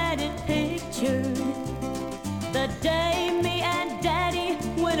always had it pictured. The day me and Daddy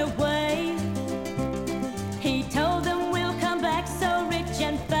went away, he told them we'll come back so rich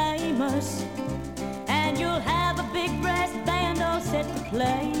and famous, and you'll have a big brass band all set to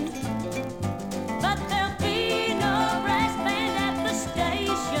play. But there'll be no brass band at the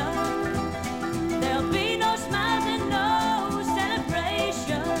station. There'll be no smiles and no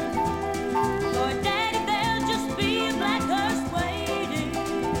celebration. For Daddy, there'll just be a black hearse waiting,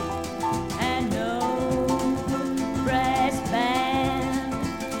 and no brass band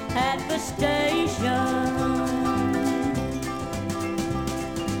at the station.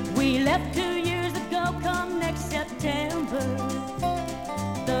 We left 2 years ago, come next September.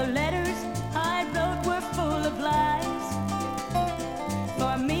 The letters I wrote were full of lies.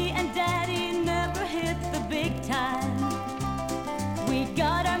 For me and Daddy never hit the big time. We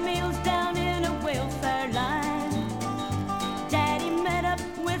got our meals down in a welfare line. Daddy met up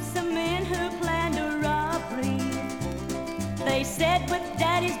with some men who planned a robbery. They said with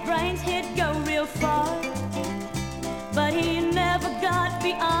Daddy's brains he'd go real far, but he never got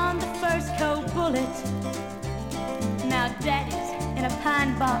beyond the first cold bullet. Now Daddy's in a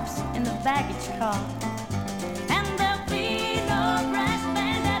pine box in the baggage car, and there'll be no brass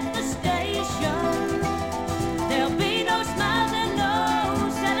band at the station. There'll be no smiles and no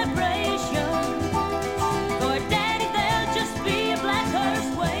celebration. For Daddy, there'll just be a black hearse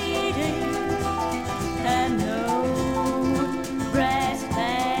waiting, and no brass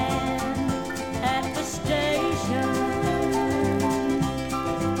band at the station.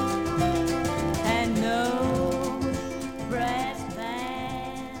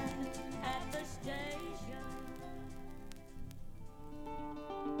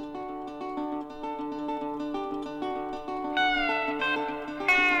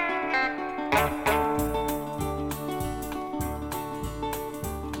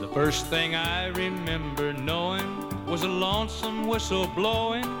 First thing I remember knowing was a lonesome whistle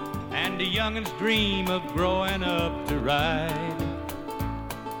blowing and a youngin's dream of growing up to ride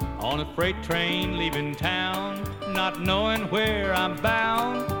on a freight train leaving town, not knowing where I'm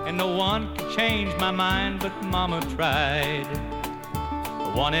bound, and no one could change my mind but Mama tried.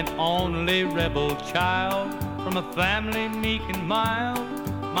 The one and only rebel child from a family meek and mild,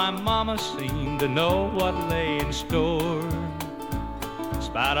 my Mama seemed to know what lay in store.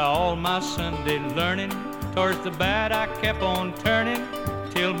 Spite of all my Sunday learning, towards the bad I kept on turning,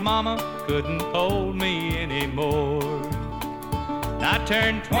 till Mama couldn't hold me anymore. I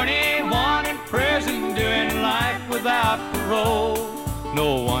turned 21 in prison, doing life without parole.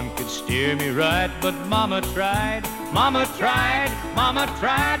 No one could steer me right, but Mama tried, Mama tried, Mama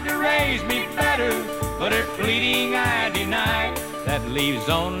tried to raise me better, but her pleading I denied. That leaves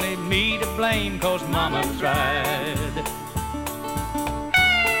only me to blame, 'cause Mama tried.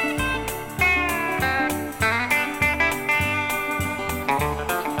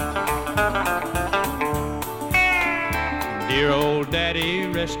 Dear old Daddy,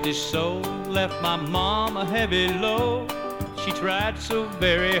 rest his soul, left my mom a heavy load. She tried so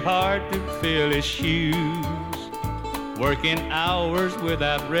very hard to fill his shoes, working hours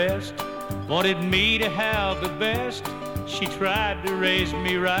without rest, wanted me to have the best. She tried to raise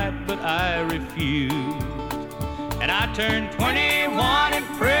me right, but I refused. And I turned 21 in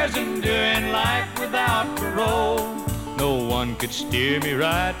prison, doing life without parole. No one could steer me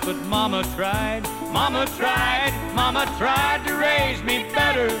right, but Mama tried, Mama tried, Mama tried to raise me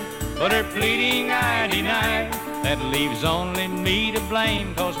better, but her pleading I denied. That leaves only me to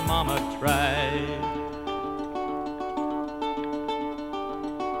blame, 'cause Mama tried.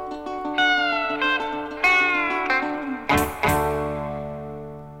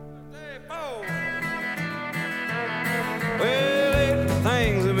 Well,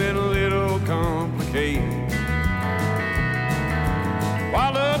 things have been a little complicated.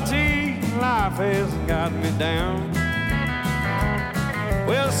 While the life has got me down.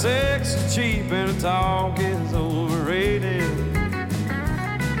 Well, sex is cheap and talk is overrated,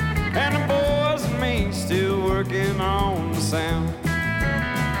 and the boys and me still working on the sound.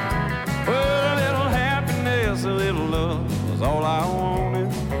 Well, a little happiness, a little love was all I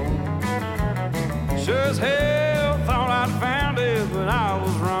wanted. Sure as hell thought I'd found it, but I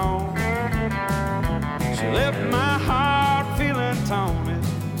was wrong. She left my heart feeling taunted,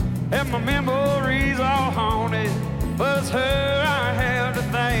 and my memories all haunted. But it's her I have to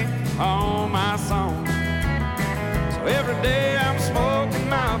thank for all my songs. So every day I'm smoking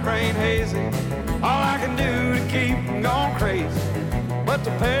my brain hazy, all I can do to keep from going crazy. But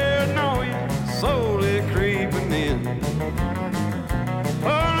the paranoia slowly creeping in.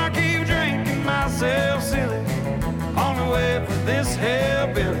 Oh, I keep drinking myself silly on the way for this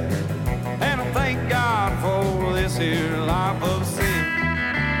hellbilly, and I thank God for this here life of sin.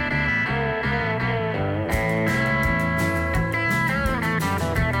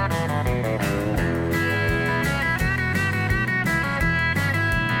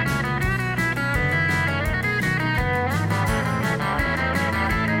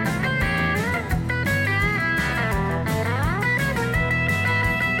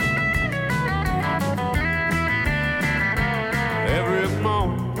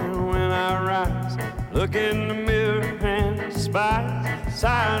 Look in the mirror and despise the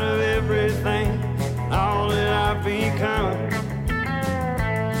sight of everything, all that I've become.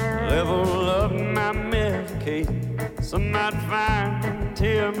 Level up my Medicaid, some might find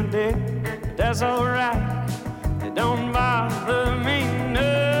until my death, but that's alright, it don't bother me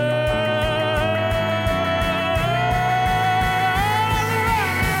none.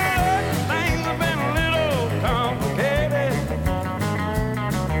 Things have been a little complicated,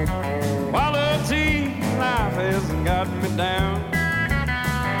 while the life hasn't got me down.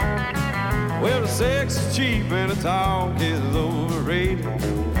 Well, the sex is cheap and the talk is overrated, and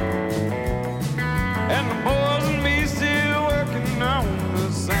the boys and me still working on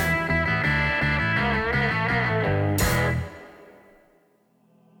the sound.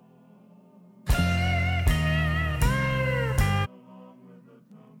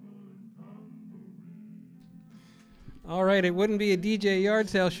 All right, it wouldn't be a DJ Yard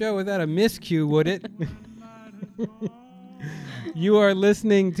Sale show without a miscue, would it? You are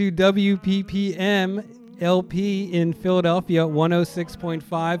listening to WPPM LP in Philadelphia,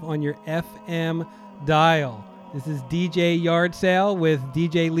 106.5 on your FM dial. This is DJ Yard Sale with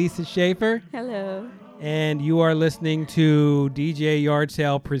DJ Lisa Schaefer. Hello. And you are listening to DJ Yard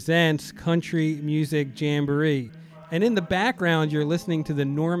Sale Presents Country Music Jamboree. And in the background, you're listening to the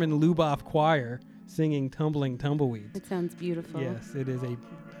Norman Luboff Choir singing Tumbling Tumbleweeds. It sounds beautiful. Yes, it is a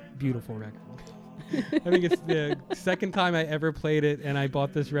beautiful record. I think it's the second time I ever played it, and I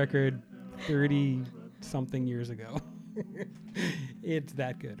bought this record 30-something years ago. It's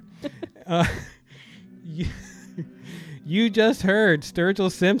that good. You just heard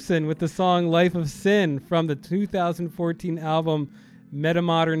Sturgill Simpson with the song Life of Sin from the 2014 album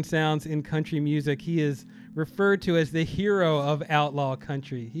Metamodern Sounds in Country Music. He is referred to as the hero of outlaw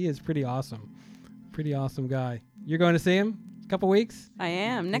country. He is pretty awesome. Pretty awesome guy. You're going to see him? Couple weeks? I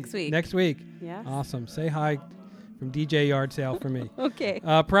am. Next week. Next week. Yeah. Awesome. Say hi from DJ Yard Sale for me. Okay.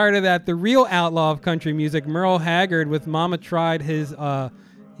 Prior to that, the real outlaw of country music, Merle Haggard with Mama Tried, his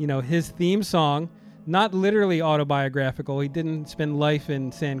theme song. Not literally autobiographical. He didn't spend life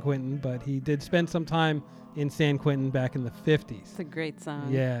in San Quentin, but he did spend some time in San Quentin back in the 50s. It's a great song.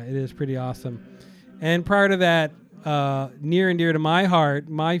 Yeah, it is pretty awesome. And prior to that, near and dear to my heart,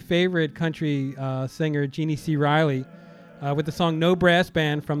 my favorite country singer, Jeannie C. Riley, with the song No Brass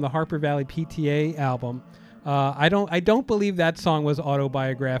Band from the Harper Valley PTA album. I don't believe that song was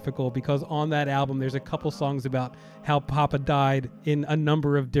autobiographical, because on that album there's a couple songs about how Papa died in a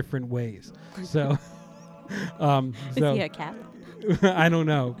number of different ways. So, Is he a cat? I don't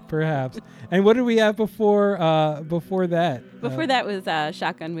know, perhaps. And what did we have before that? Before that was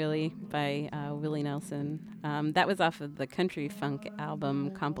Shotgun Willie by Willie Nelson. That was off of the Country Funk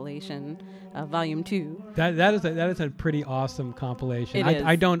album compilation, Volume 2. That is a pretty awesome compilation. It is.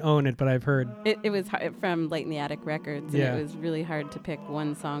 I don't own it, but I've heard. It was from Light in the Attic Records, and Yeah. it was really hard to pick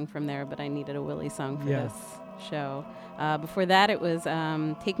one song from there, but I needed a Willie song for Yeah. this show. Before that, it was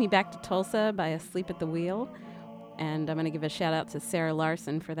Take Me Back to Tulsa by Asleep at the Wheel. And I'm going to give a shout out to Sarah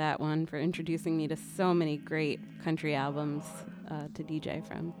Larson for that one, for introducing me to so many great country albums to DJ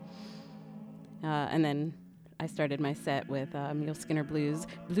from. And then I started my set with Mule Skinner Blues,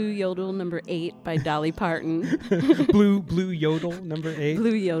 Blue Yodel number 8 by Dolly Parton. Blue Yodel number 8.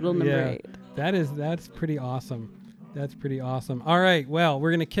 Blue Yodel number 8. That's pretty awesome. That's pretty awesome. All right, well,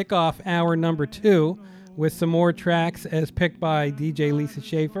 we're going to kick off hour number 2 with some more tracks as picked by DJ Lisa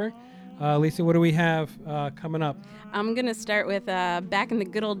Schaefer. Lisa, what do we have coming up? I'm going to start with Back in the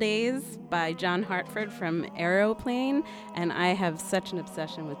Good Old Days by John Hartford from Aeroplane. And I have such an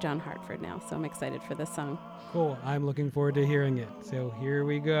obsession with John Hartford now, so I'm excited for this song. Cool. I'm looking forward to hearing it. So here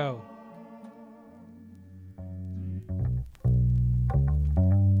we go.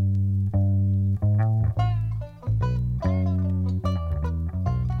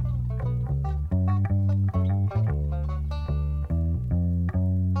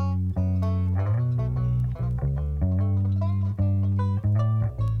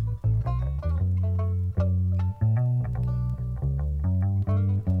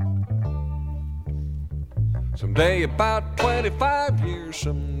 Someday about 25 years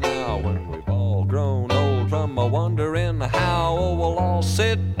from now, when we've all grown old from a wondering how, we'll all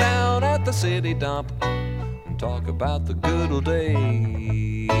sit down at the city dump and talk about the good old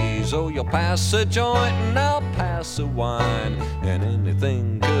days. Oh, you'll pass a joint and I'll pass a wine, and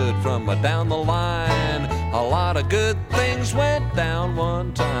anything good from down the line. A lot of good things went down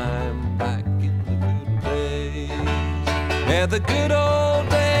one time back in the good old days. Yeah, the good old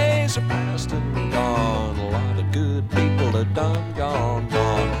days are past and gone. A lot of good people are done, gone.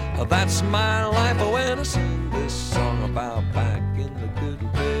 That's my life when I sing this song about back in the good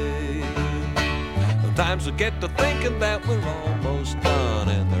old days. Sometimes we get to thinking that we're almost done,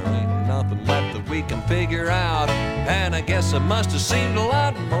 and there ain't nothing left that we can figure out. And I guess it must have seemed a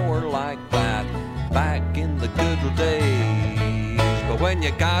lot more like that back in the good old days. But when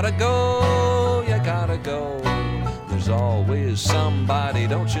you gotta go, you gotta go. There's always somebody,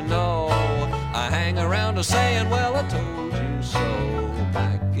 don't you know? I hang around to saying, well, I told you so.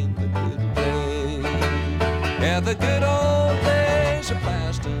 Back in the good days. Yeah, the good old days are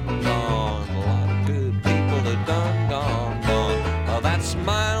past and gone. A lot of good people are done, gone. That's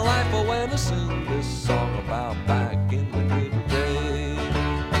my life when I sing this song about back in the good days.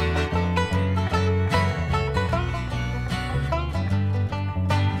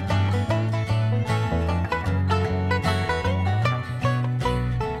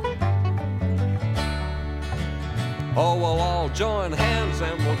 Oh, we'll all join hands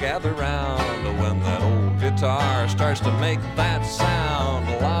and we'll gather round when that old guitar starts to make that sound.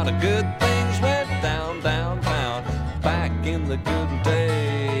 A lot of good things went down, downtown, back in the good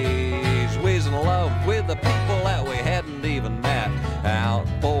days. We was in love with the people that we hadn't even met, out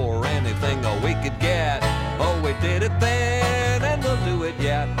for anything we could get. Oh, we did it then and we'll do it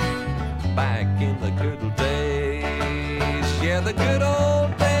yet, back in the good days. Yeah, the good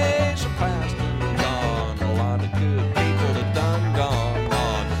old days are past and gone. A lot of good people are done, gone.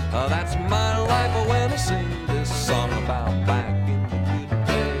 That's my life when I sing this song about back in the good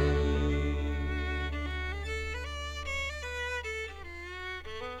days.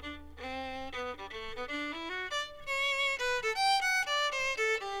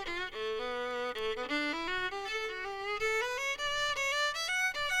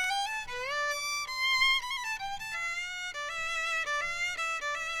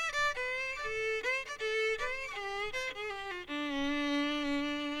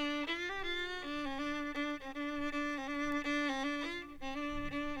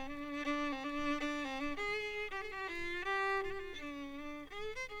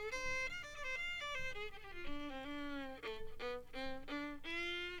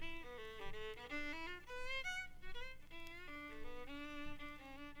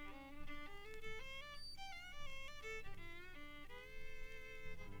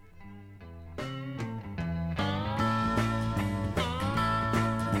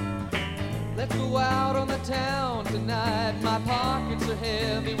 Let's go out on the town tonight. My pockets are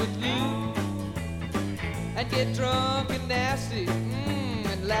heavy with loot. And get drunk and nasty,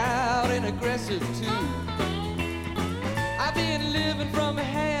 and loud and aggressive too. I've been living from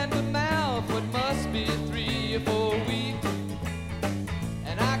hand to mouth what must be 3 or 4 weeks.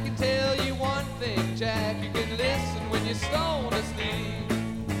 And I can tell you one thing, Jack, you can listen when you're stoned asleep.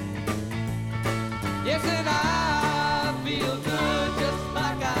 Yes, and I feel good just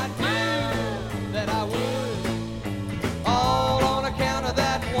like I knew that I would. All on account of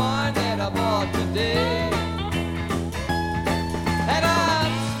that wine that I bought today. And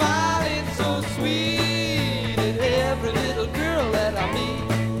I'm smiling so sweet at every little girl that I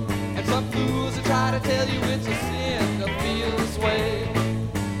meet. And some fools will try to tell you it's a sin to feel this way.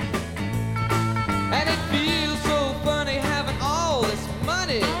 And it feels so funny having all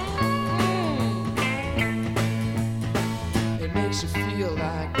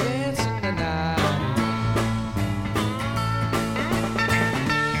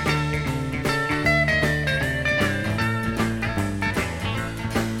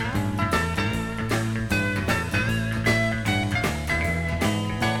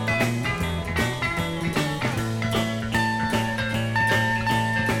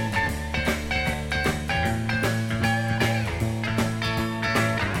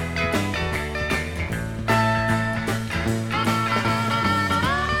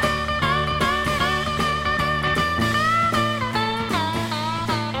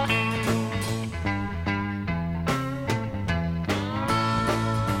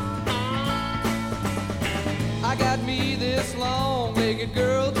I got me this long legged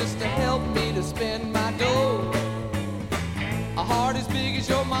girl just to help me to spend my dough. A heart as big as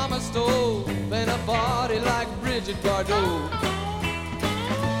your mama's stove and a body like Bridget Bardot.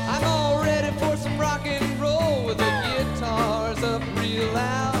 I'm all ready for some rock and roll with the guitars up real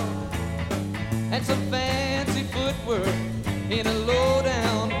loud and some fancy footwork in a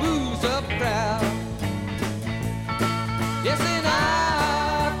low-down booze-up crowd. Yes, and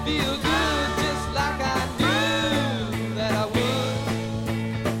I feel good just like I knew that I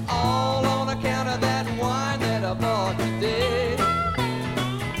would, all on account of that wine that I bought today.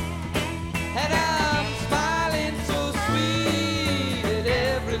 And I'm smiling so sweet at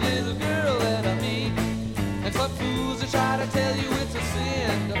every little girl that I meet, and some fools are trying to tell you it's a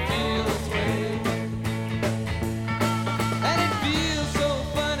sin to feel this way. And it feels so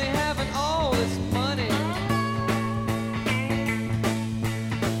funny having all this money.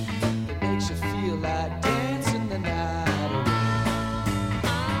 It makes you feel like dancing the night away.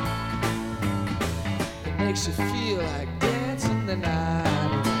 It makes you feel like dancing the night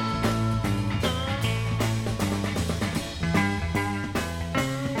away.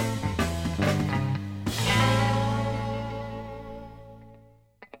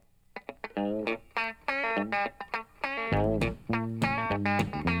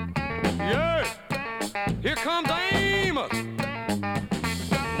 Yeah, here comes Amos.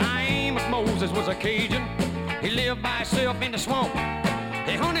 Now Amos Moses was a Cajun. He lived by himself in the swamp.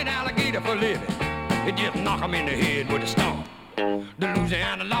 He hunted alligator for a living. He just knock him in the head with a stump. The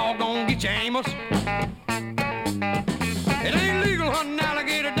Louisiana law gon' get you, Amos. It ain't legal hunting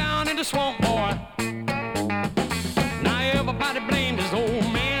alligator down in the swamp, boy. Now everybody blamed his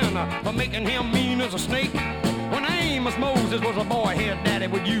old man for making him mean as a snake. When Amos Moses was a boy, his daddy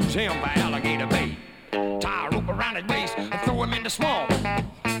would use him for alligator bait. Tie a rope around his waist and throw him in the swamp.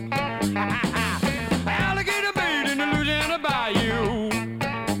 Alligator bait in the Louisiana bayou.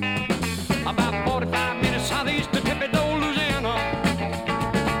 About 45 minutes southeast of Thibodaux, Louisiana,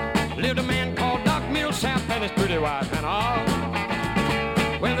 lived a man called Doc Millsap and his pretty wife Hannah.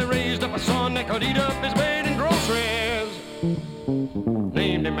 Well, they raised up a son that could eat up his weight in groceries.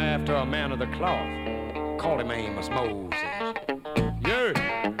 Named him after a man of the cloth. Called him Amos Moses. Yeah.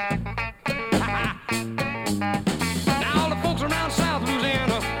 Now all the folks around South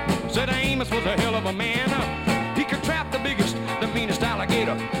Louisiana said Amos was a hell of a man. He could trap the biggest, the meanest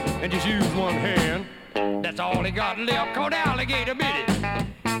alligator and just use one hand. That's all he got left, called alligator bit it.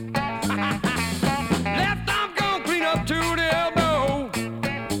 Left arm gone clean up to the elbow.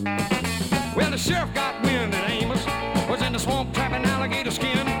 Well, the sheriff got wind that Amos was in the swamp trapping alligator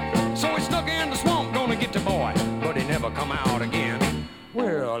skin. So he snuck in the swamp, gonna get the boy, but he never come out again.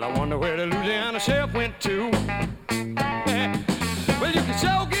 Well, I wonder where the Louisiana sheriff went to. Well, you can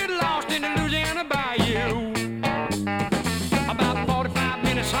sure get lost in the Louisiana bayou. About 45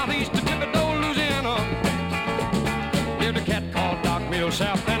 minutes southeast of Thibodaux, Louisiana, lived a cat called Doc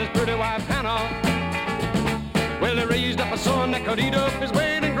Millsap and his pretty wife Hannah. Well, they raised up a son that could eat up his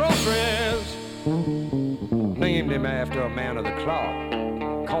weight in groceries. Named him after a man of the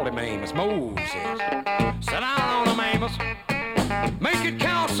cloth. Called him Amos Moses. Sit down on him, Amos. Make it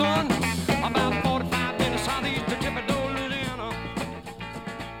count, son. About 45 minutes southeast of Thibodaux, Louisiana,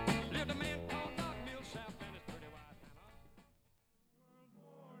 lived a man called Doc Millsap and his pretty wife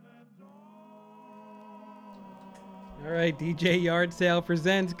Hannah. All right, DJ Yard Sale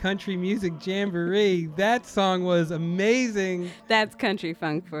presents Country Music Jamboree. That song was amazing. That's country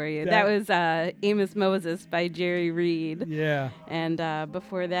funk for you. That was Amos Moses by Jerry Reed. Yeah. And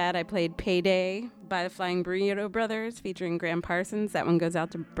before that, I played Payday by the Flying Burrito Brothers featuring Graham Parsons. That one goes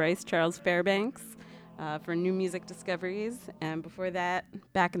out to Bryce Charles Fairbanks for New Music Discoveries. And before that,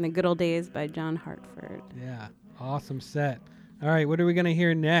 Back in the Good Old Days by John Hartford. Yeah, awesome set. All right, what are we going to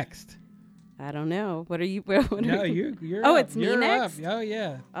hear next? I don't know. What are you? What No, are you're Oh, up. it's me You're next? up. Oh,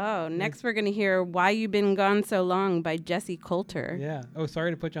 yeah. Oh, next we're going to hear Why You Been Gone So Long by Jesse Coulter. Yeah. Oh,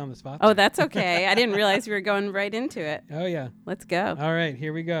 sorry to put you on the spot. Oh, that's okay. I didn't realize we were going right into it. Oh, yeah. Let's go. All right,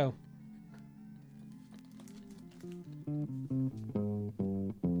 here we go.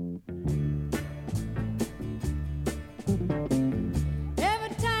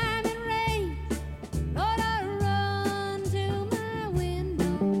 Every time it rains, Lord, I run to my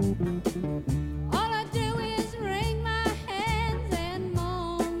window. All I do is wring my hands and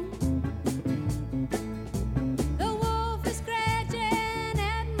moan. The wolf is scratching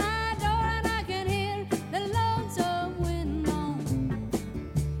at my door, and I can hear the lonesome wind moan.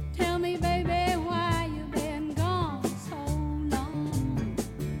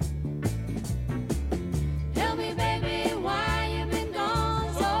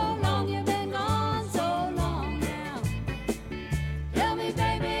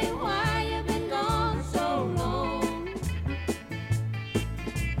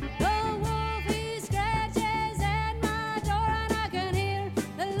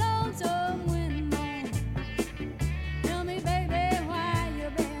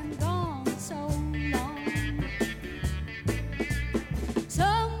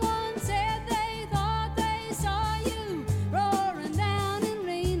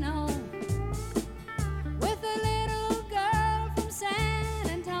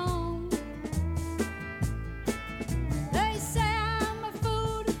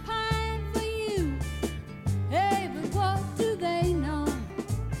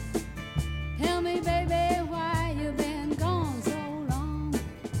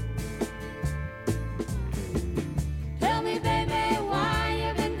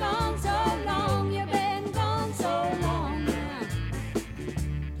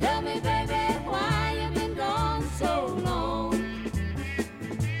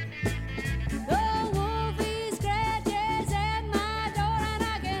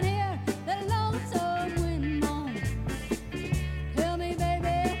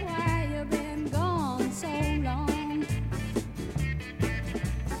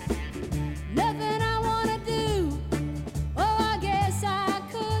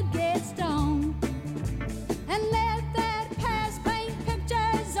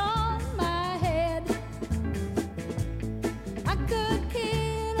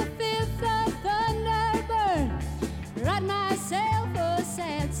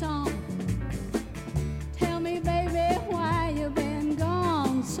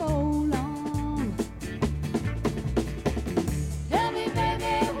 so long. Tell me,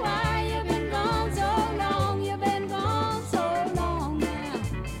 baby, why you been gone so long? You been gone so long now.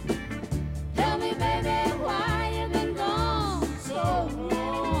 Tell me, baby, why you been gone so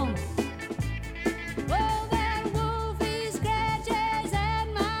long? Well, that wolf, he scratches at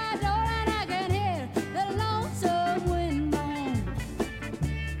my door and I can hear the lonesome wind moan.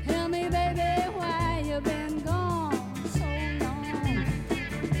 Tell me, baby, why you been gone so long?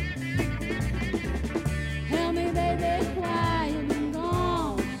 Tell me, baby, why you been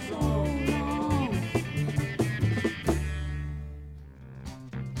gone so long?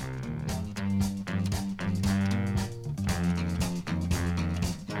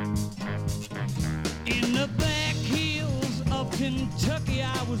 In the back hills of Kentucky,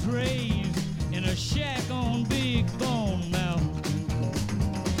 I was raised in a shack on Big Bone Mountain.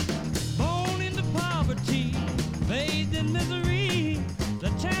 Born into poverty, bathed in misery. The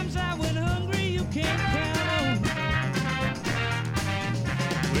times I went hungry, you can't count on.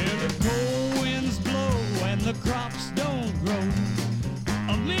 Where the cold winds blow and the crops don't grow.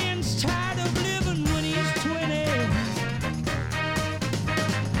 A man's tired of living when he's 20.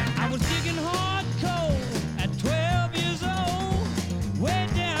 I was digging hard coal at 12 years old, way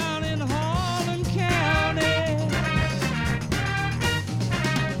down in Harlan County.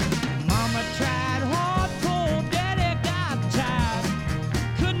 Mama tried hard coal, daddy got tired.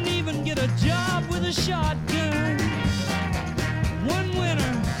 Couldn't even get a job with a shotgun. One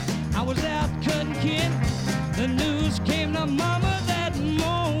winter, I was out cutting kid. The news came to mama that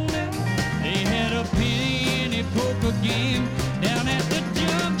morning. They had a penny poker game down at the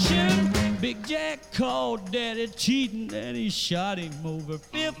junction. Big Jack called daddy cheating and he shot him over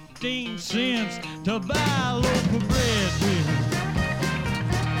 15 cents to buy a loaf of bread with.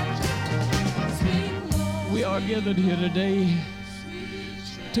 We are gathered here today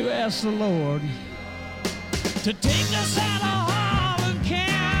to ask the Lord to take us out of Harlan County.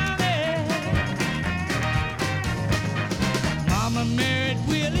 Mama married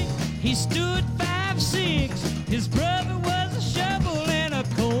Willie, he stood 5'6". His brother was a shovel and a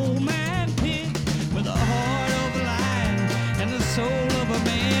coal mine pig. With a heart of a lion and the soul of a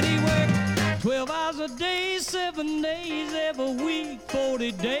man, he worked 12 hours a day, 7 days every week,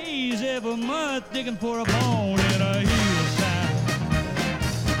 40 days every month, digging for a bone in a hillside.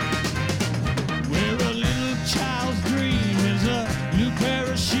 Where a little child's dream is a new pair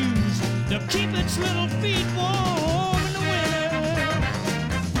of shoes to keep its little feet warm in the winter.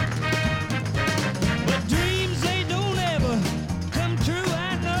 But dreams, they don't ever come true,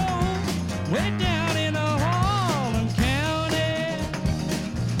 I know. Way down in Harlan County.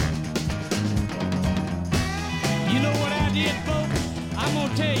 You know what I did, folks? I'm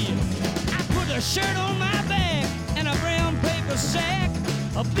gonna tell you. I put a shirt on my back and a brown paper sack,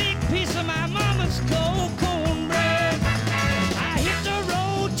 a big piece of my mama's cold cornbread. I hit the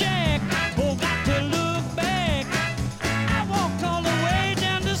road, Jack, forgot to look back. I walked all the way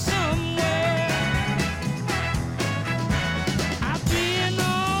down to somewhere. I've been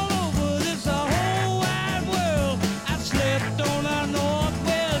all over this whole wide world. I slept on a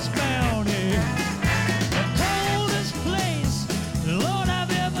northwest bounty. The coldest place, Lord,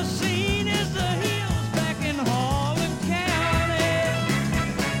 I've ever seen is the hills back in Harlan County.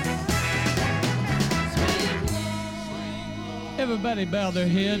 Everybody bow their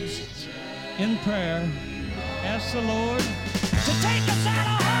heads in prayer. Ask the Lord to take us out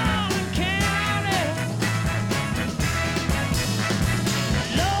of Harlan County.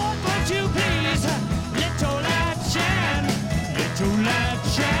 Lord, would you please let your light shine, let your light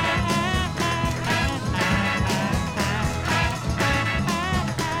shine.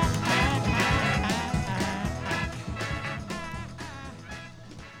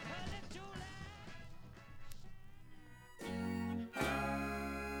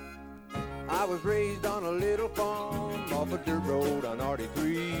 I was raised on a little farm off a dirt road on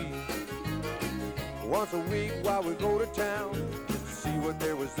RD3. Once a week while we go to town, just to see what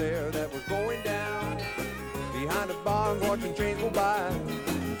there was there that was going down. Behind the barns watching trains go by,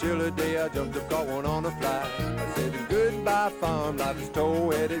 until the day I jumped up, caught one on the fly. I said goodbye farm life, is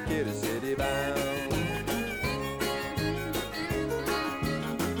tow-headed kid, a city bound.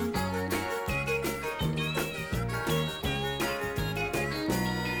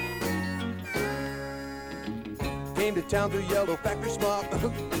 Came to town through yellow factory smoke,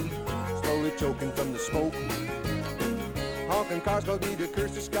 slowly choking from the smoke. Honking cars caused me to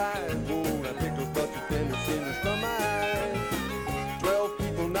curse the sky. Whoa, I picked those busted fender cinders from my eyes. 12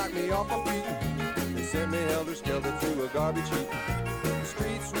 people knocked me off my feet. They sent me helter-skelter to a garbage heap. The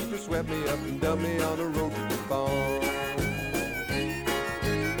street sweeper swept me up and dumped me on the road to the farm.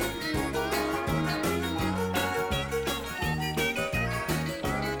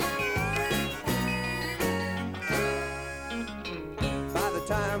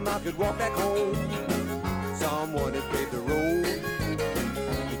 could walk back home. Someone had paved the road.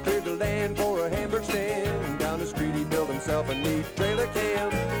 He cleared the land for a hamburger stand. Down the street he built himself a neat trailer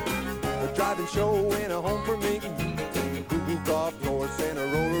camp. A driving show and a home for me. Goo-goo golf course and a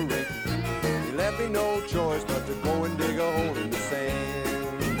roller rink. He left me no choice but to go and dig a hole in the sand.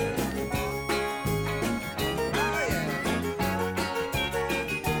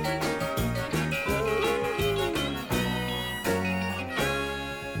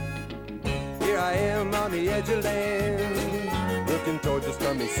 Here I am on the edge of land, looking towards the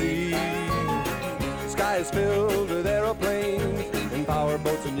stormy sea. Sky is filled with aeroplanes, and power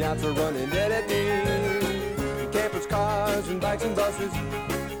boats and yachts are running dead at me. Campers, cars, and bikes and buses,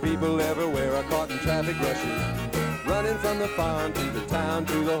 people everywhere are caught in traffic rushes, running from the farm to the town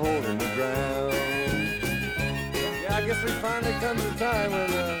to the hole in the ground. Yeah, I guess we finally come to a time when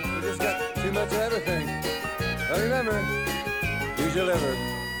we just got too much of everything. But remember, use your liver.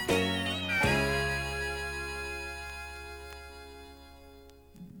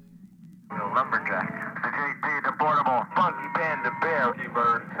 Lumberjack. The JP, the portable, funky panda, bear,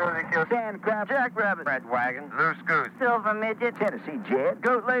 bird, Susie Q, sand crab, jackrabbit, red wagon, loose goose, silver midget, Tennessee jet,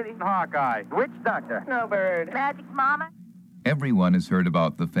 goat lady, Hawkeye, witch doctor, snowbird, magic mama. Everyone has heard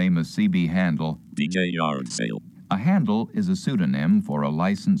about the famous CB handle, DJ Yard Sale. A handle is a pseudonym for a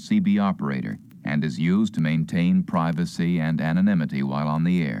licensed CB operator and is used to maintain privacy and anonymity while on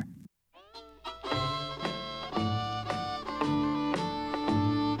the air.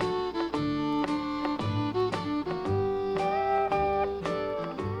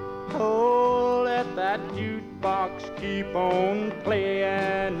 Oh, let that jukebox keep on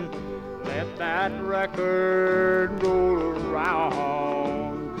playing. Let that record roll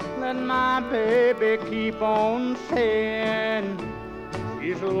around. Let my baby keep on saying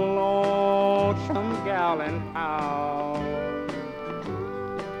she's a lonesome gal in town.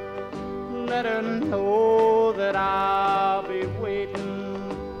 Let her know that I'll be waiting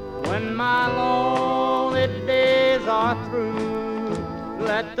when my lonely days are through.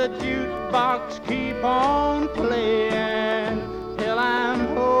 Let the jukebox keep on playing till I'm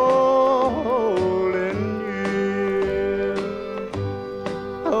holding you.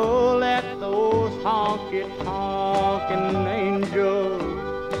 Oh, let those honky-tonkin' angels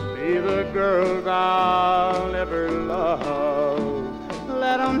be the girls I'll ever love.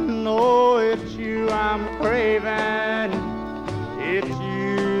 Let them know it's you I'm craving, it's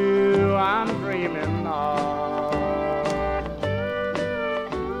you I'm dreaming of.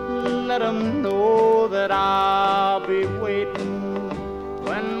 Let them know that I'll be waiting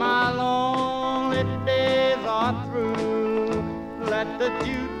when my lonely days are through. Let the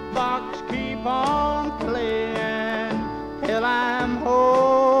jukebox keep on playing till I'm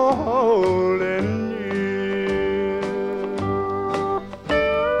holding you.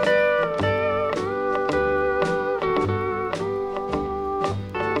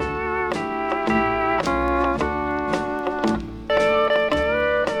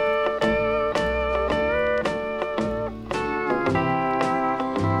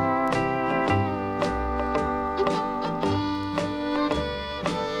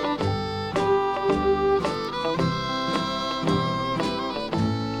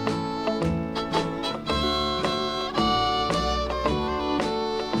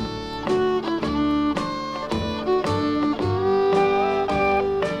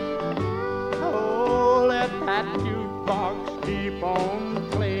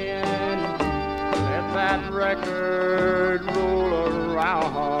 Record roll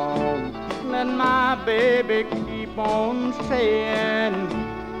around. Let my baby keep on saying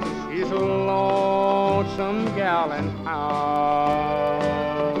she's a lonesome gal in town.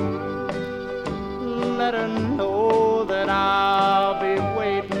 Let her know that I'll be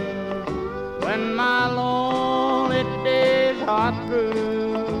waiting when my lonely days are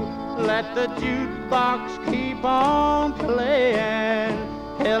through. Let the jukebox keep on playing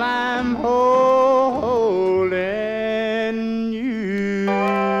till I'm holding you.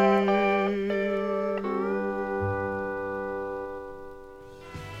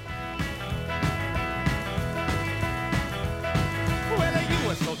 Well, you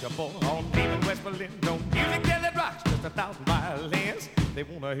a soldier boy on deep in West Berlin. Don't music till it rocks, just 1,000 violins. They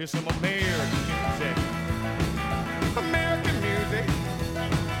wanna hear some American music. American music.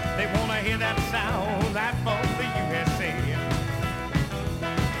 They wanna hear that sound right from the USA.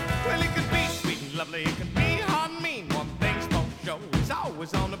 Well, it could be sweet and lovely, it could be hard and mean. One thing's for sure, it's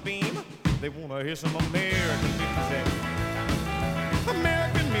always on the beam. They wanna hear some American music.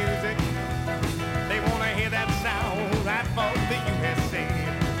 American music. They wanna hear that sound right from the USA.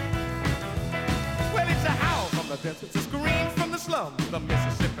 Well, it's a howl from the desert, it's a scream from the slums, the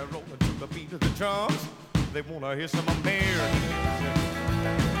Mississippi rolling to the beat of the drums. They wanna hear some American music.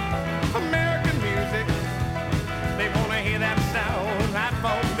 American music. They wanna hear that sound right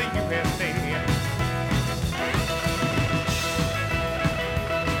from the USA.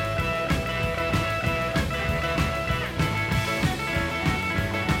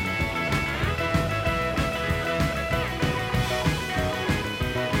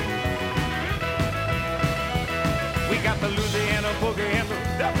 We got the Louisiana boogie and the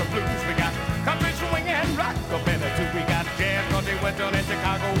Delta blues. We got country swing and rock up in it too. We got jazz, country, western, and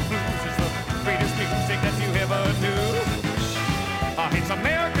Chicago blues. It's the greatest music that you ever knew. It's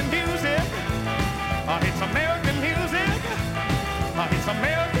American music. It's American music. It's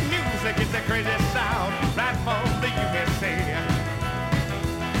American music. It's the crazy sound right from the USA.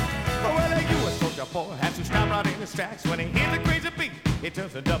 Well, the U.S. soldier boy has to stop right in his tracks when he hears the crazy beat. He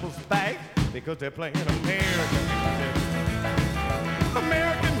turns the doubles back because they're playing American music.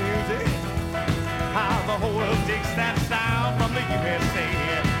 American music. How the whole world takes that sound from the USA.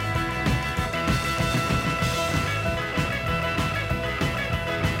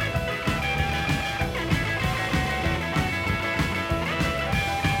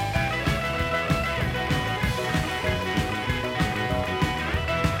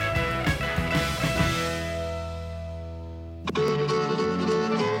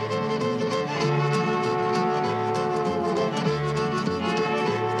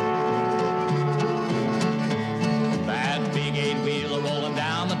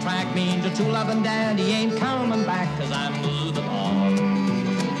 Two-loving daddy ain't coming back 'cause I'm moving on.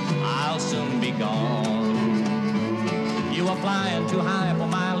 I'll soon be gone. You are flying too high for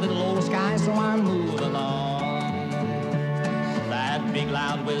my little old sky, so I'm moving on. That big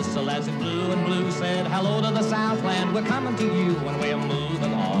loud whistle as it blew and blew said, hello to the Southland, we're coming to you and we're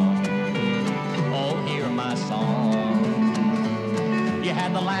moving on. Oh, hear my song. You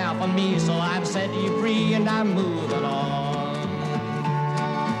had the laugh on me, so I've set you free and I'm moving on.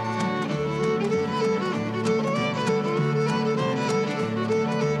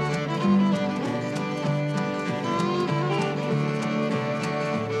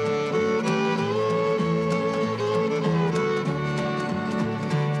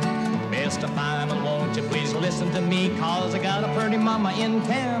 Listen to me, 'cause I got a pretty mama in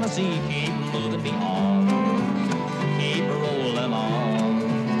Tennessee. Keep moving me on, keep rolling on.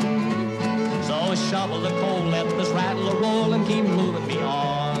 So shovel the coal, let this rattle roll and keep moving me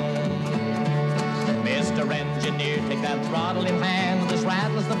on. Mr. Engineer, take that throttle in hand. This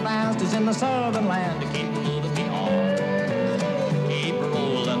rattle's the fastest in the southern land. To keep moving me on, keep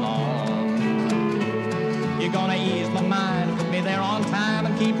rolling on. You're gonna ease my mind, put me there on time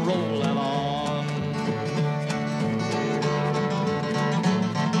and keep rolling on.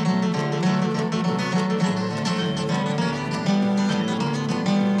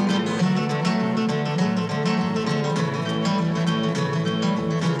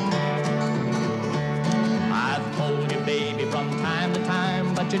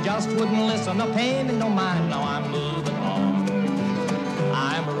 You just wouldn't listen, no pain in no mind. Now I'm moving on,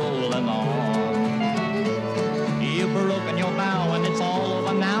 I'm rolling on. You've broken your vow and it's all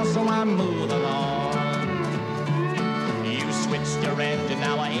over now, so I'm moving on. You switched your engine,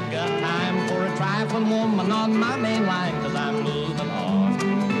 now I ain't got time for a trifling woman on my main line, 'cause I'm moving on.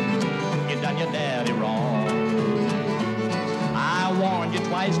 You done your daddy wrong. I warned you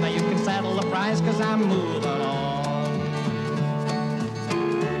twice, now you can settle the price, 'cause I'm moving on.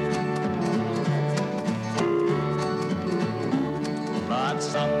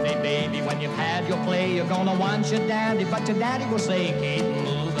 Someday, baby, when you've had your play, you're gonna want your daddy, but your daddy will say, keep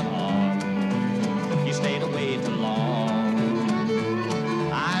moving on. You stayed away too long.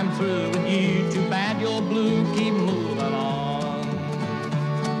 I'm through with you, too bad you're blue, keep moving on.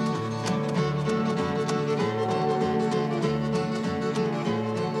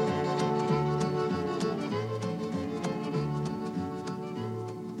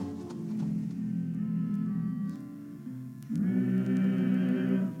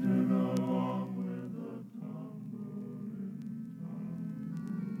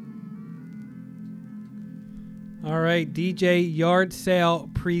 All right, DJ Yard Sale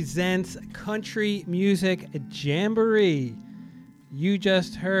presents Country Music Jamboree. You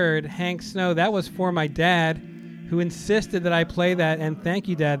just heard Hank Snow. That was for my dad, who insisted that I play that, and thank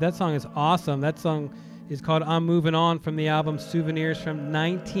you, Dad. That song is awesome. That song is called I'm Moving On from the album Souvenirs from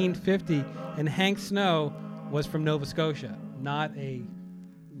 1950, and Hank Snow was from Nova Scotia, not a,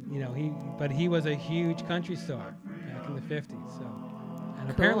 but he was a huge country star back in the 50s. So, and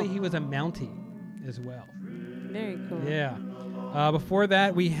apparently he was a Mountie as well. Very cool. Yeah. Before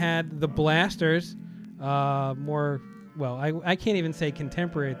that, we had the Blasters, more well, I can't even say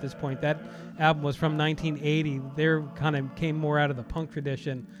contemporary at this point. That album was from 1980. They kind of came more out of the punk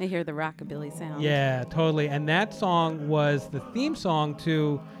tradition. I hear the rockabilly sound. Yeah, totally. And that song was the theme song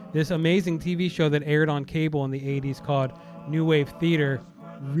to this amazing TV show that aired on cable in the 80s called New Wave Theater.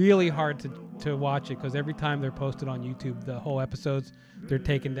 Really hard to watch it because every time they're posted on YouTube, the whole episodes, they're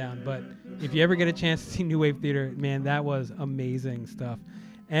taken down. But if you ever get a chance to see New Wave Theater, man, that was amazing stuff.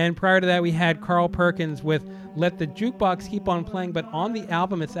 And prior to that, we had Carl Perkins with Let the Jukebox Keep on Playing, but on the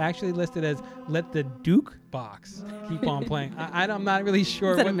album, it's actually listed as Let the Duke Box Keep on Playing. I'm not really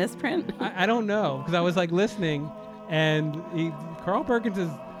sure. Is that a misprint? I don't know, because I was like listening, and Carl Perkins is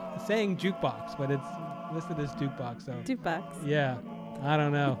saying jukebox, but it's listed as Dukebox. So Dukebox. Yeah, I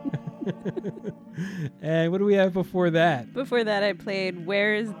don't know. And what do we have before that? Before that, I played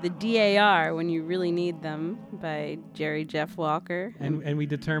Where's the DAR When You Really Need Them by Jerry Jeff Walker. And we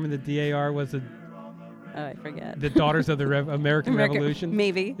determined the DAR was oh, I forget. The Daughters of the American Revolution?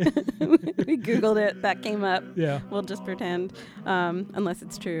 Maybe. We Googled it. That came up. Yeah. We'll just pretend, unless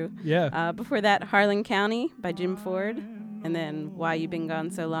it's true. Yeah. Before that, Harlan County by Jim Ford. And then Why You Been Gone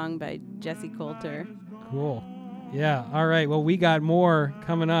So Long by Jesse Coulter. Cool. Yeah. All right. Well, we got more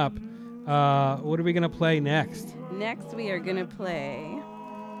coming up. What are we going to play next? Next, we are going to play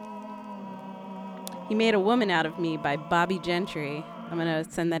He Made a Woman Out of Me by Bobby Gentry. I'm going to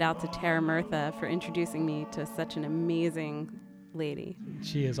send that out to Tara Murtha for introducing me to such an amazing lady.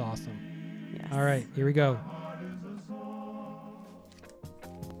 She is awesome. Yes. All right. Here we go.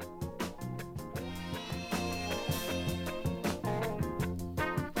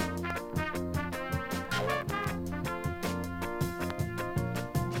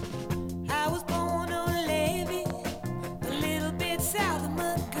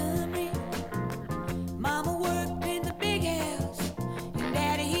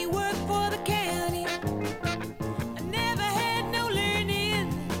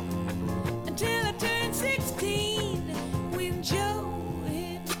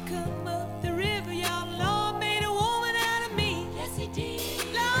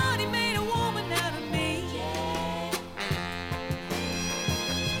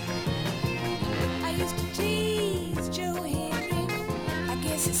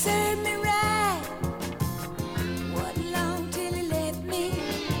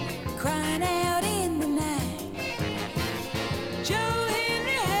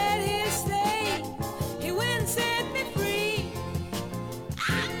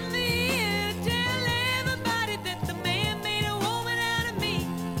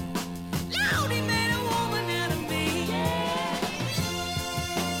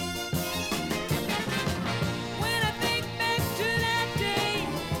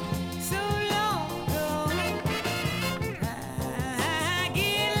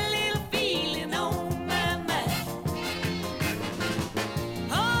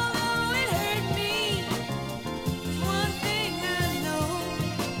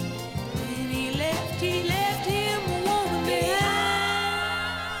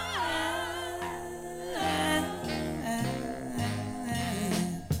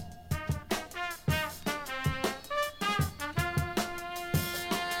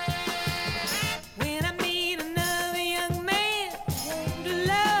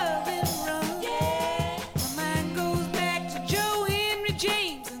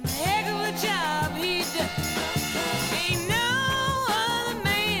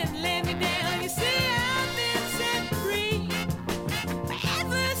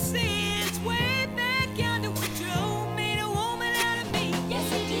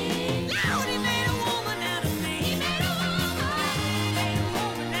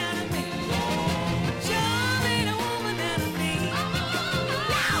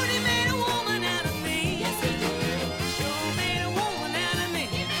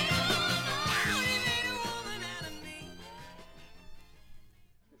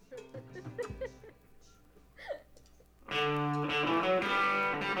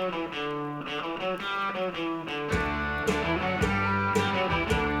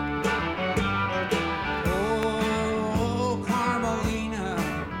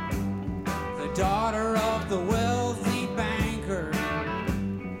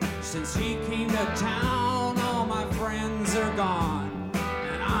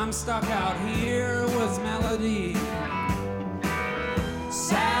 Stuck out here with melody.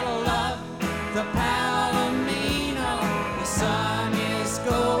 Saddle up the Palomino, the sun is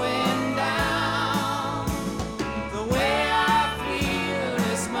going down. The way I feel,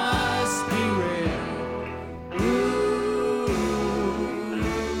 this must be real. Ooh.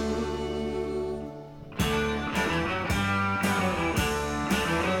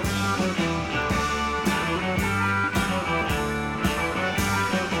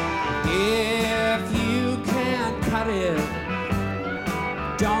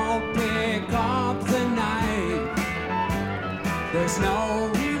 don't pick up the knife. There's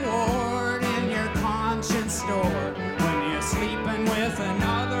no reward in your conscience store when you're sleeping with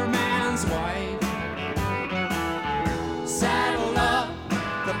another man's wife. Saddle up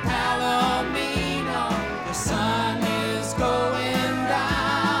the Palomino, the sun is going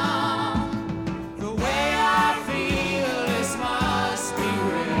down. The way I feel, this must be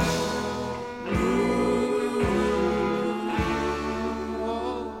real.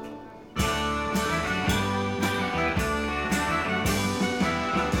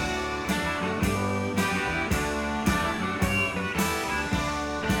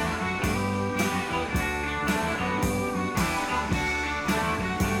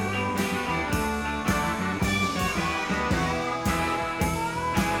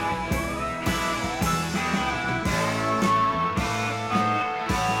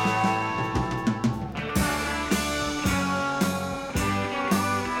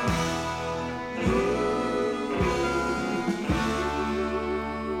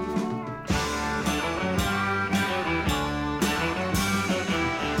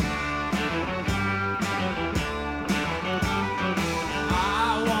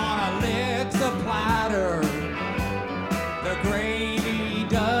 The gravy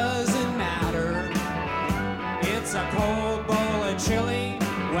doesn't matter. It's a cold bowl of chili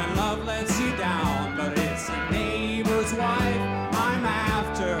when love lets you down, but it's a neighbor's wife I'm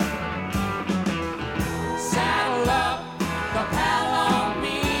after. Saddle up the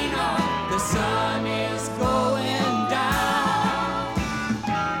Palomino, the sun is going down.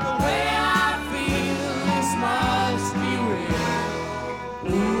 The way I feel, this must be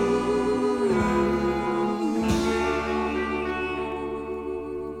real. Ooh.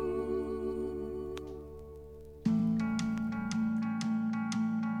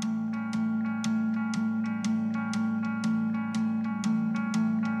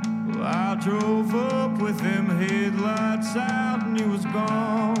 I drove up with them headlights out and he was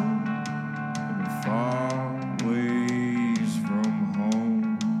gone, far ways from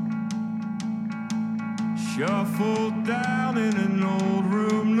home. Shuffled down in an old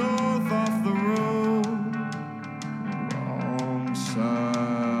room north off the road, wrong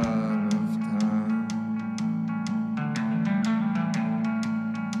side of town.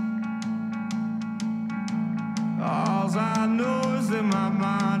 All I know is that my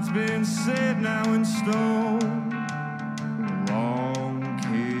mind's been set now in stone. Long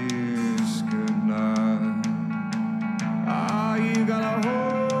kiss goodnight. Ah, you gotta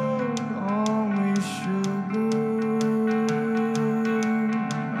hold on me, sugar.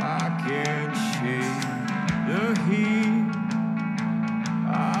 I can't shake the heat.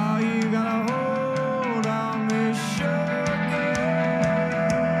 Ah, you gotta hold on me, sugar.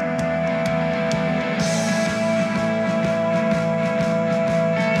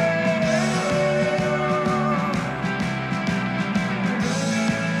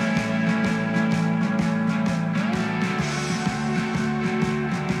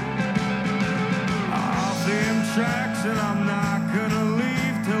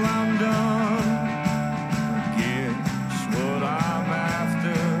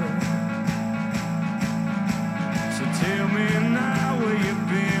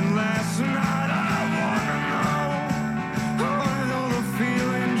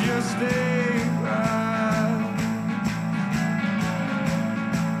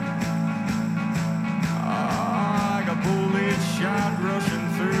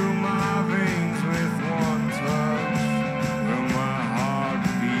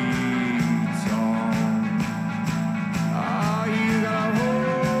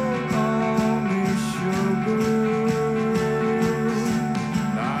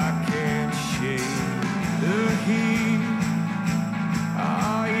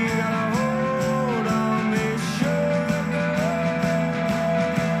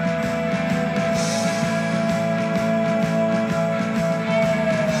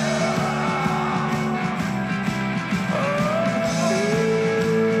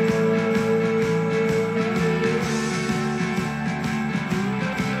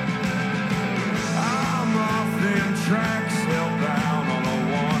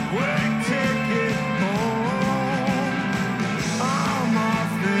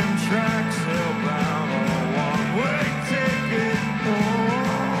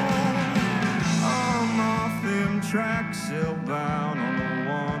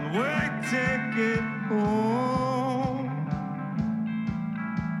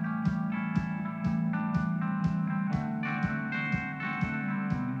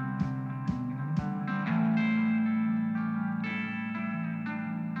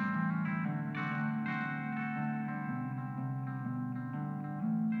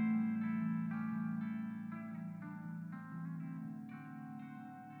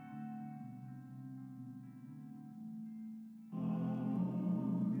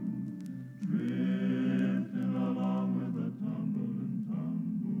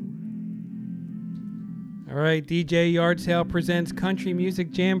 All right, DJ Yard Sale presents Country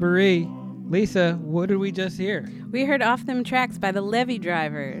Music Jamboree. Lisa, what did we just hear? We heard Off Them Tracks by the Levee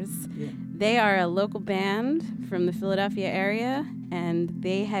Drivers. Yeah. They are a local band from the Philadelphia area, and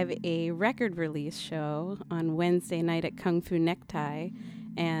they have a record release show on Wednesday night at Kung Fu Necktie,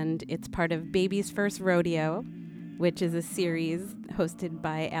 and it's part of Baby's First Rodeo, which is a series hosted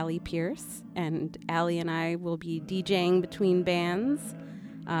by Allie Pierce, and Allie and I will be DJing between bands.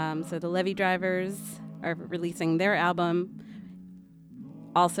 So the Levee Drivers are releasing their album.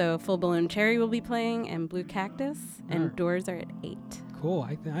 Also, Full Balloon Cherry will be playing, and Blue Cactus, and doors are at 8. Cool.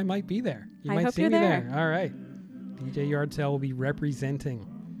 I might be there. You I might hope see you're me there. All right. DJ Yard Sale will be representing.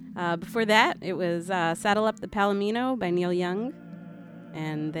 Before that, it was Saddle Up the Palomino by Neil Young,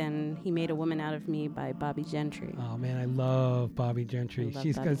 and then He Made a Woman Out of Me by Bobby Gentry. Oh man, I love Bobby Gentry. I love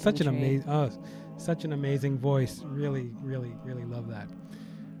She's Bobby got such Gentry. such an amazing voice. Really, really, really love that.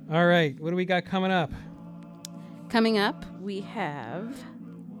 All right, what do we got coming up? Coming up, we have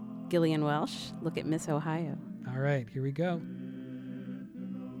Gillian Welsh, Look at Miss Ohio. All right, here we go.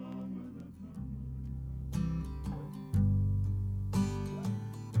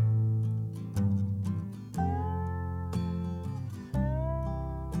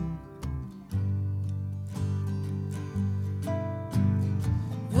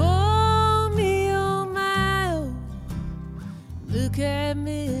 Oh, me, oh, my, oh, look at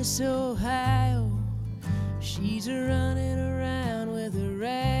Miss Ohio. She's a running around with a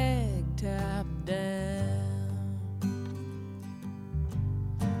rag top down.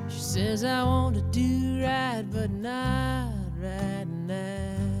 She says, I want to do right, but not right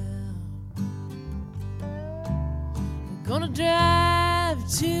now. I'm gonna drive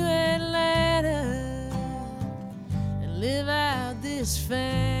to Atlanta and live out this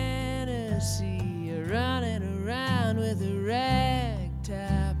fantasy of running around with a rag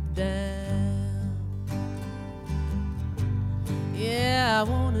top down. Yeah, I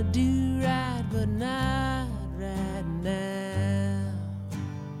wanna do right, but not right now.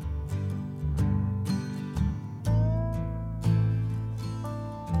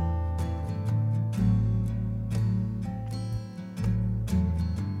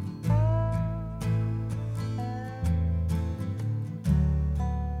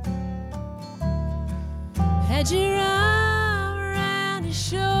 Had your arm around your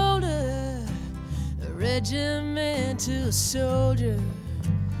shoulder, a regimental soldier,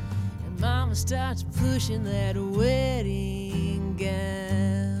 and Mama starts pushing that wedding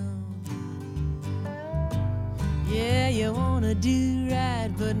gown. Yeah, you wanna do right,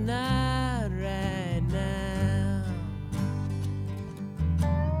 but not right now.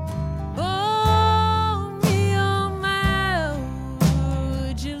 Oh, me, oh, my, oh,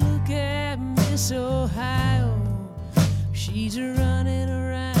 would you look at Miss Ohio? She's running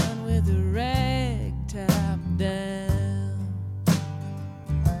around with a rag top down.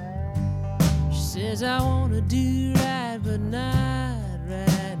 She says, I wanna do right, but not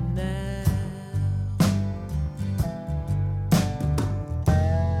right now.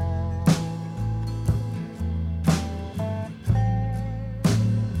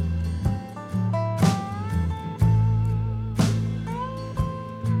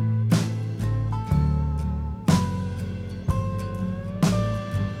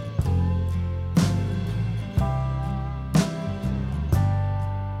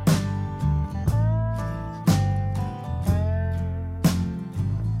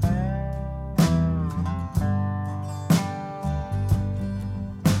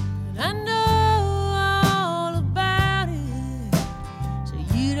 I know all about it, so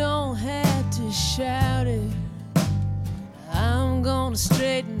you don't have to shout it. I'm gonna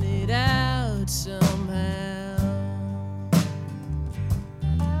straighten it out somehow.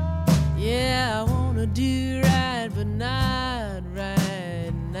 Yeah, I wanna do right, but not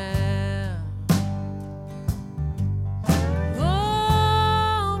right now.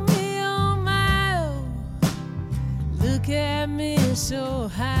 Oh, me, oh, my, oh, look at Miss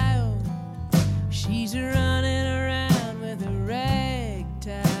Ohio. She's running around with a rag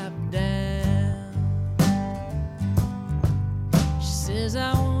top down. She says,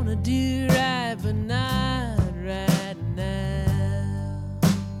 I wanna do right, but not right now.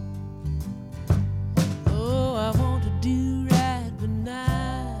 Oh, I want to do right, but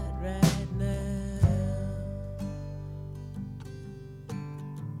not right now.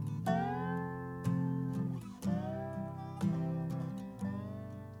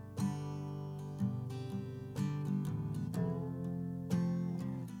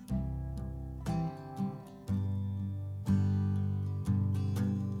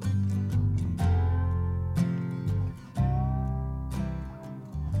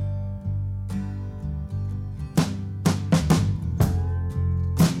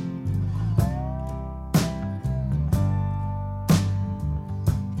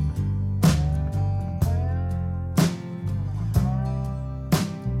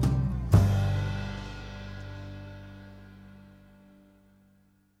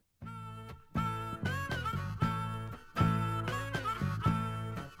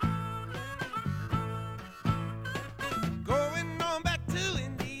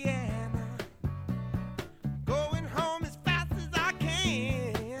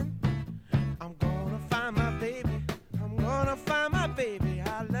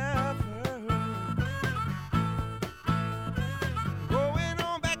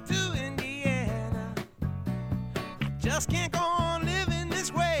 just can't go on living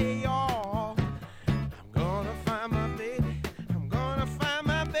this way, y'all. I'm gonna find my baby. I'm gonna find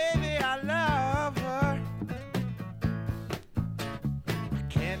my baby. I love her. I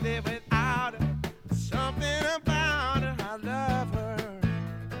can't live without her. Something about her. I love her.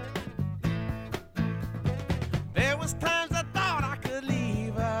 There was times I thought I could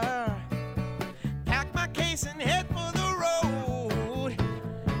leave her, pack my case and head for the road.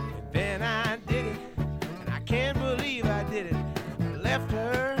 And then I did it, and I can't believe I did it. I left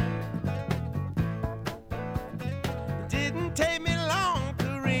her. It didn't take me long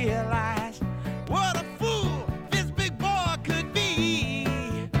to realize what a fool this big boy could be.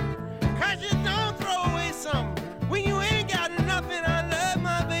 'Cause you don't throw away something when you ain't got nothing. I love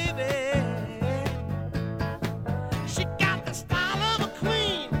my baby. She got the style of a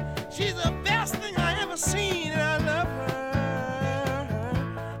queen. She's the best thing I ever seen, and I love her.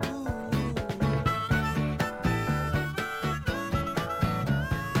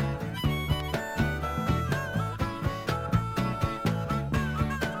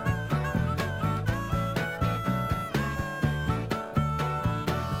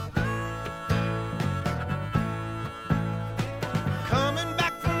 Coming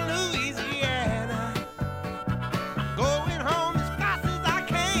back from Louisiana, going home as fast as I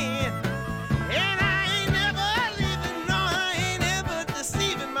can. And I ain't never leaving, no, I ain't ever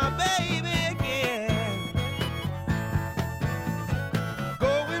deceiving my baby again.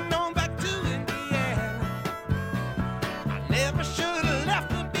 Going on back to Indiana, I never should have left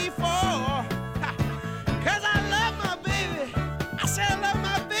her before. 'Cause I love my baby, I said I love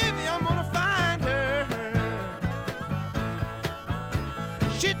my baby, I'm gonna find her.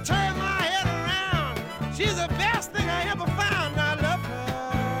 She turned my head around. She's the best thing I ever found. I love her.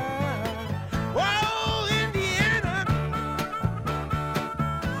 Whoa, Indiana.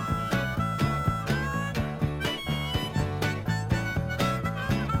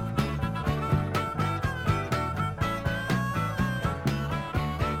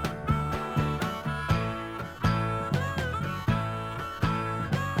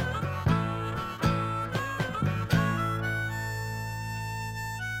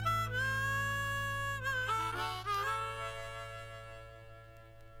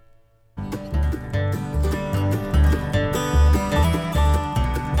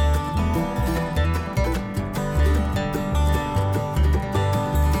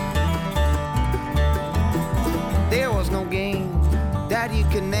 There was no game that you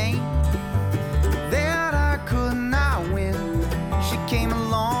could name that I could not win. She came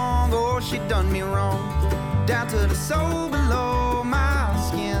along, oh, she done me wrong, down to the soul below my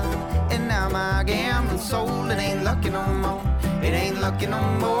skin. And now my gambling soul, it ain't lucky no more. It ain't lucky no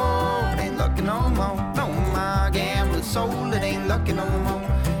more. It ain't lucky no more. No, my gambling soul, it ain't lucky no more.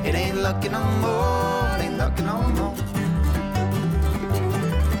 It ain't lucky no more. It ain't lucky no more.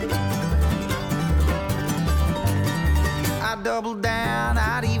 I doubled down,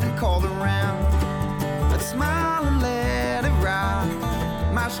 I'd even called around. I'd smile and let it ride.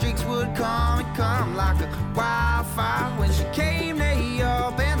 My streaks would come and come like a wildfire. When she came, they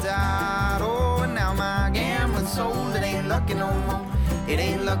up and died. Oh, and now my gambling soul, it ain't lucky no more. It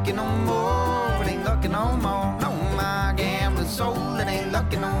ain't lucky no more. It ain't lucky no more. No, my gambling soul, it ain't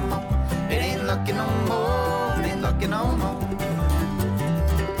lucky no more. It ain't lucky no more. It ain't lucky no more.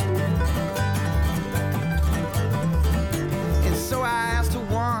 So I asked her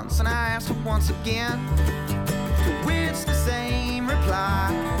once and I asked her once again, to which the same reply.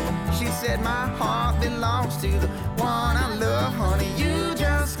 She said my heart belongs to the one I love, honey, you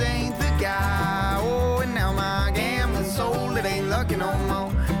just ain't the guy. Oh, and now my gambling soul, it ain't lucky no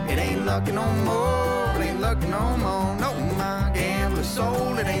more. It ain't lucky no more. It ain't lucky no more. No, my gambling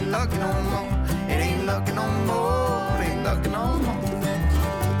soul, it ain't lucky no more. It ain't lucky no more. It ain't lucky no more.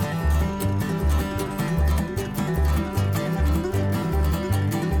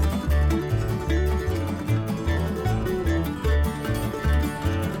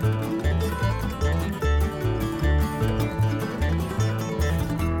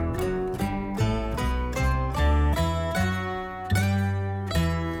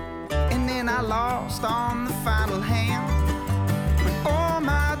 Lost on the final hand when all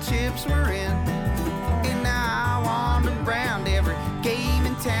my chips were in. And now I wander around every game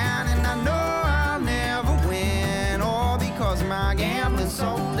in town, and I know I'll never win. All because my gambling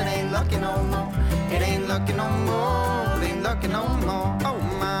soul, it ain't lucky no more. It ain't lucky no more. It ain't lucky no more. Oh,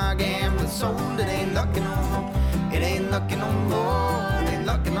 my gambling soul, it ain't lucky no more. It ain't lucky no more. It ain't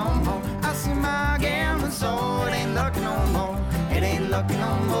lucky no more. I see my gambling soul, it ain't lucky no more. It ain't lucky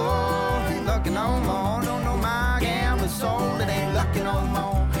no more. It ain't lucky no more. No, no, my gambling soul, it ain't lucky no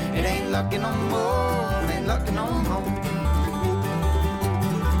more. It ain't lucky no more. It ain't ain't lucky no more.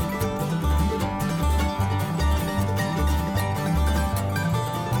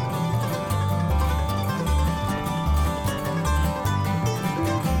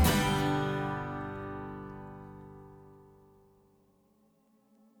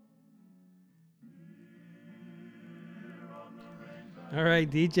 All right,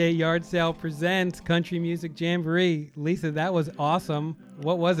 DJ Yard Sale presents Country Music Jamboree. Lisa, that was awesome.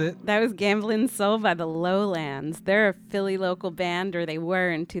 What was it? That was Gamblin' Soul by the Lowlands. They're a Philly local band, or they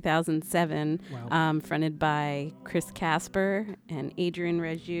were in 2007, fronted by Chris Casper and Adrian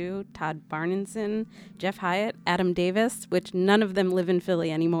Raju, Todd Barninson, Jeff Hyatt, Adam Davis, which none of them live in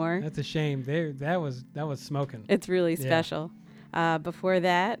Philly anymore. That's a shame. That was smoking. It's really special. Before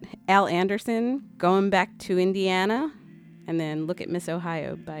that, Al Anderson, Going Back to Indiana. And then Look at Miss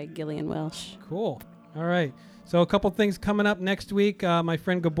Ohio by Gillian Welsh. Cool. All right. So a couple things coming up next week. My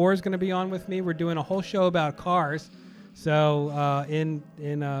friend Gabor is going to be on with me. We're doing a whole show about cars. So in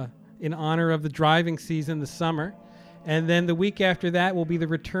honor of the driving season this summer. And then the week after that will be the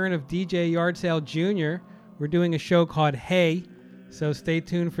return of DJ Yard Sale Jr. We're doing a show called Hey. So stay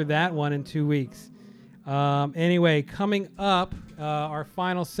tuned for that one in 2 weeks. Anyway, coming up, our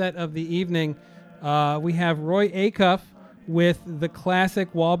final set of the evening, we have Roy Acuff with the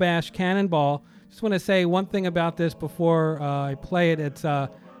classic Wabash Cannonball. Just want to say one thing about this before I play it. It's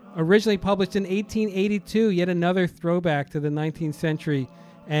originally published in 1882, yet another throwback to the 19th century.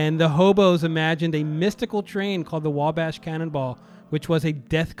 And the hobos imagined a mystical train called the Wabash Cannonball, which was a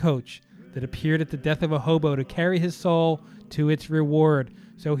death coach that appeared at the death of a hobo to carry his soul to its reward.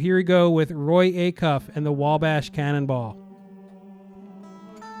 So here we go with Roy Acuff and the Wabash Cannonball.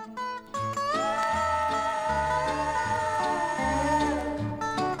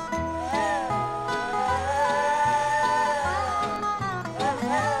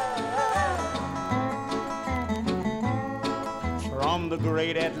 From the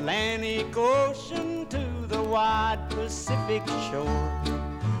great Atlantic Ocean to the wide Pacific shore,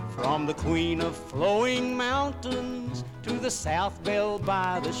 from the queen of flowing mountains to the South Belle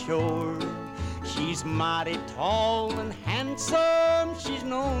by the shore, she's mighty tall and handsome, she's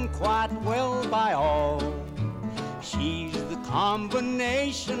known quite well by all. She's the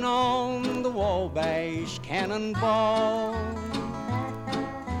combination on the Wabash Cannonball.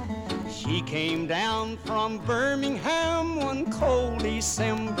 She came down from Birmingham one cold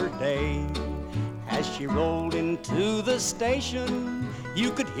December day. As she rolled into the station,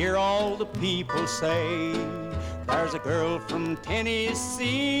 you could hear all the people say, there's a girl from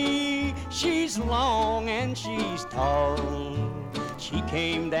Tennessee, she's long and she's tall. She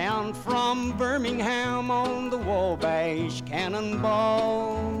came down from Birmingham on the Wabash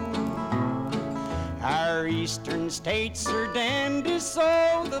Cannonball. Our eastern states are dandies,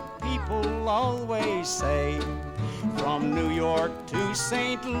 so the people always say. From New York to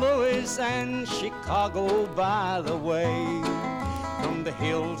St. Louis and Chicago, by the way. From the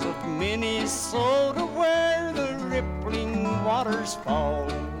hills of Minnesota where the rippling waters fall,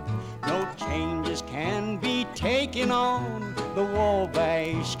 no changes can be taken on the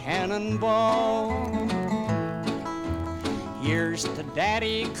Wabash Cannonball. Here's to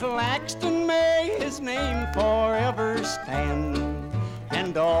Daddy Claxton, may his name forever stand,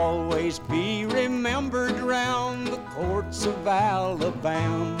 and always be remembered round the courts of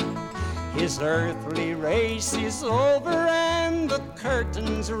Alabama. His earthly race is over and the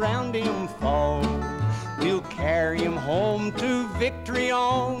curtains around him fall. We'll carry him home to victory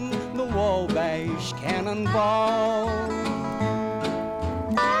on the Wabash Cannonball.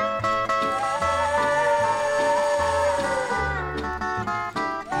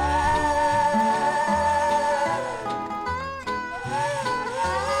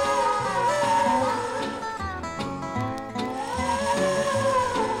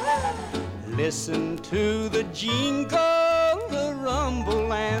 Listen to the jingle, the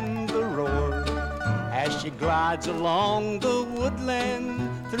rumble, and the roar as she glides along the woodland,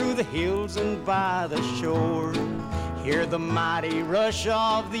 through the hills and by the shore. Hear the mighty rush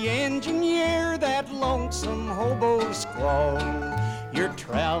of the engineer, that lonesome hobo squall. You're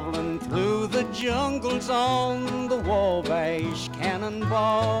traveling through the jungles on the Wabash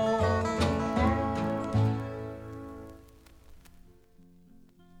Cannonball.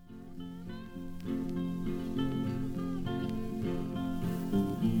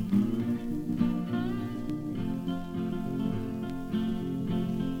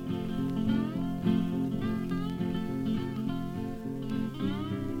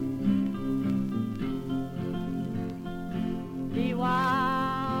 The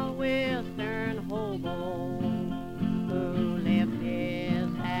wild western hobo who left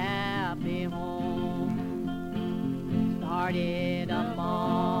his house started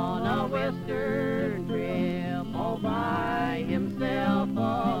upon a western trip all by himself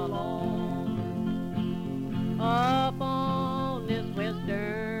alone. Upon this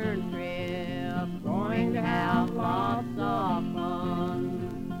western trip, going to have lots of fun.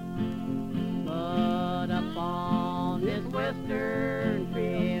 But upon this western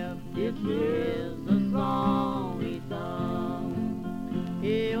trip, this is the song he sung.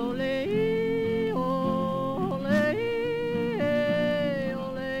 Ole, ole,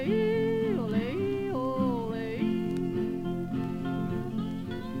 ole, ole, ole.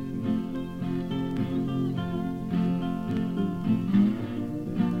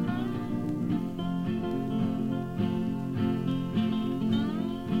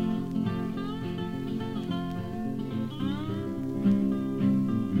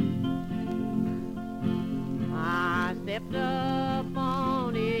 I stepped up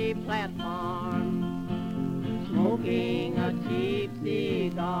on a platform, smoking a cheap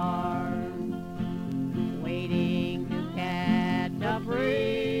cigar, waiting to catch a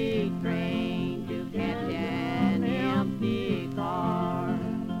freight train, to catch an empty car.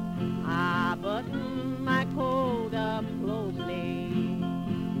 I buttoned my coat up closely,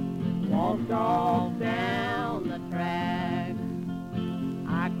 walked off down the track.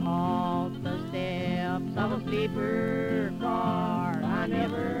 I caught the steps of a sleeper car. I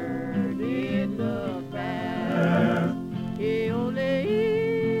never did look back. Ole,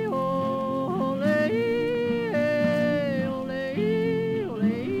 ole, ole, ole,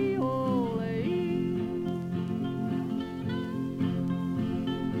 ole.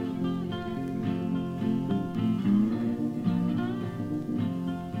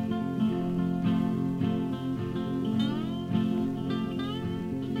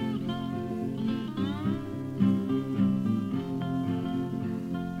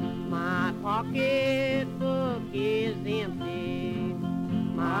 My pocketbook is empty,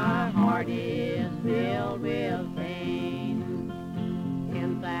 my heart is filled with pain.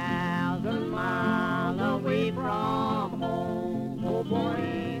 10,000 miles away from home, oh,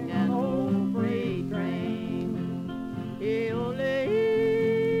 boarding an old freight train. Ole,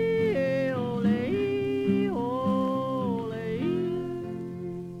 ole, ole.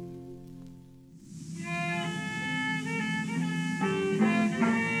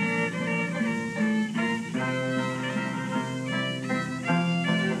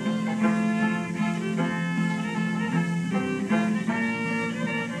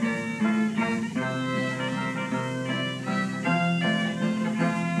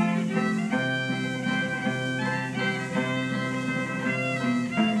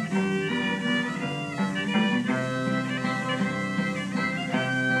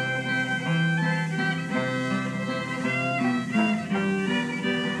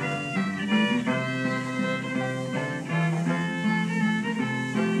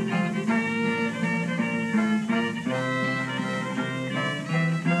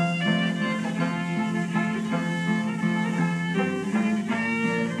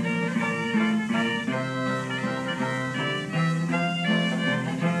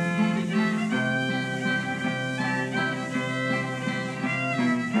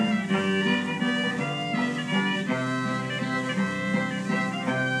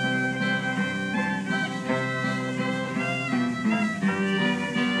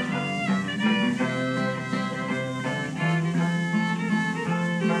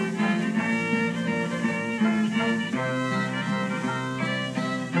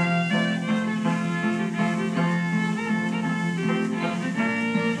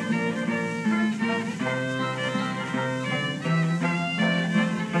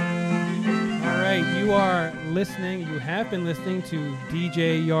 You have been listening to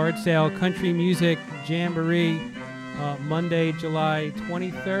DJ Yard Sale Country Music Jamboree, Monday, July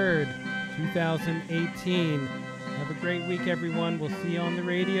 23rd, 2018. Have a great week, everyone. We'll see you on the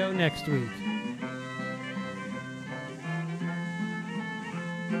radio next week.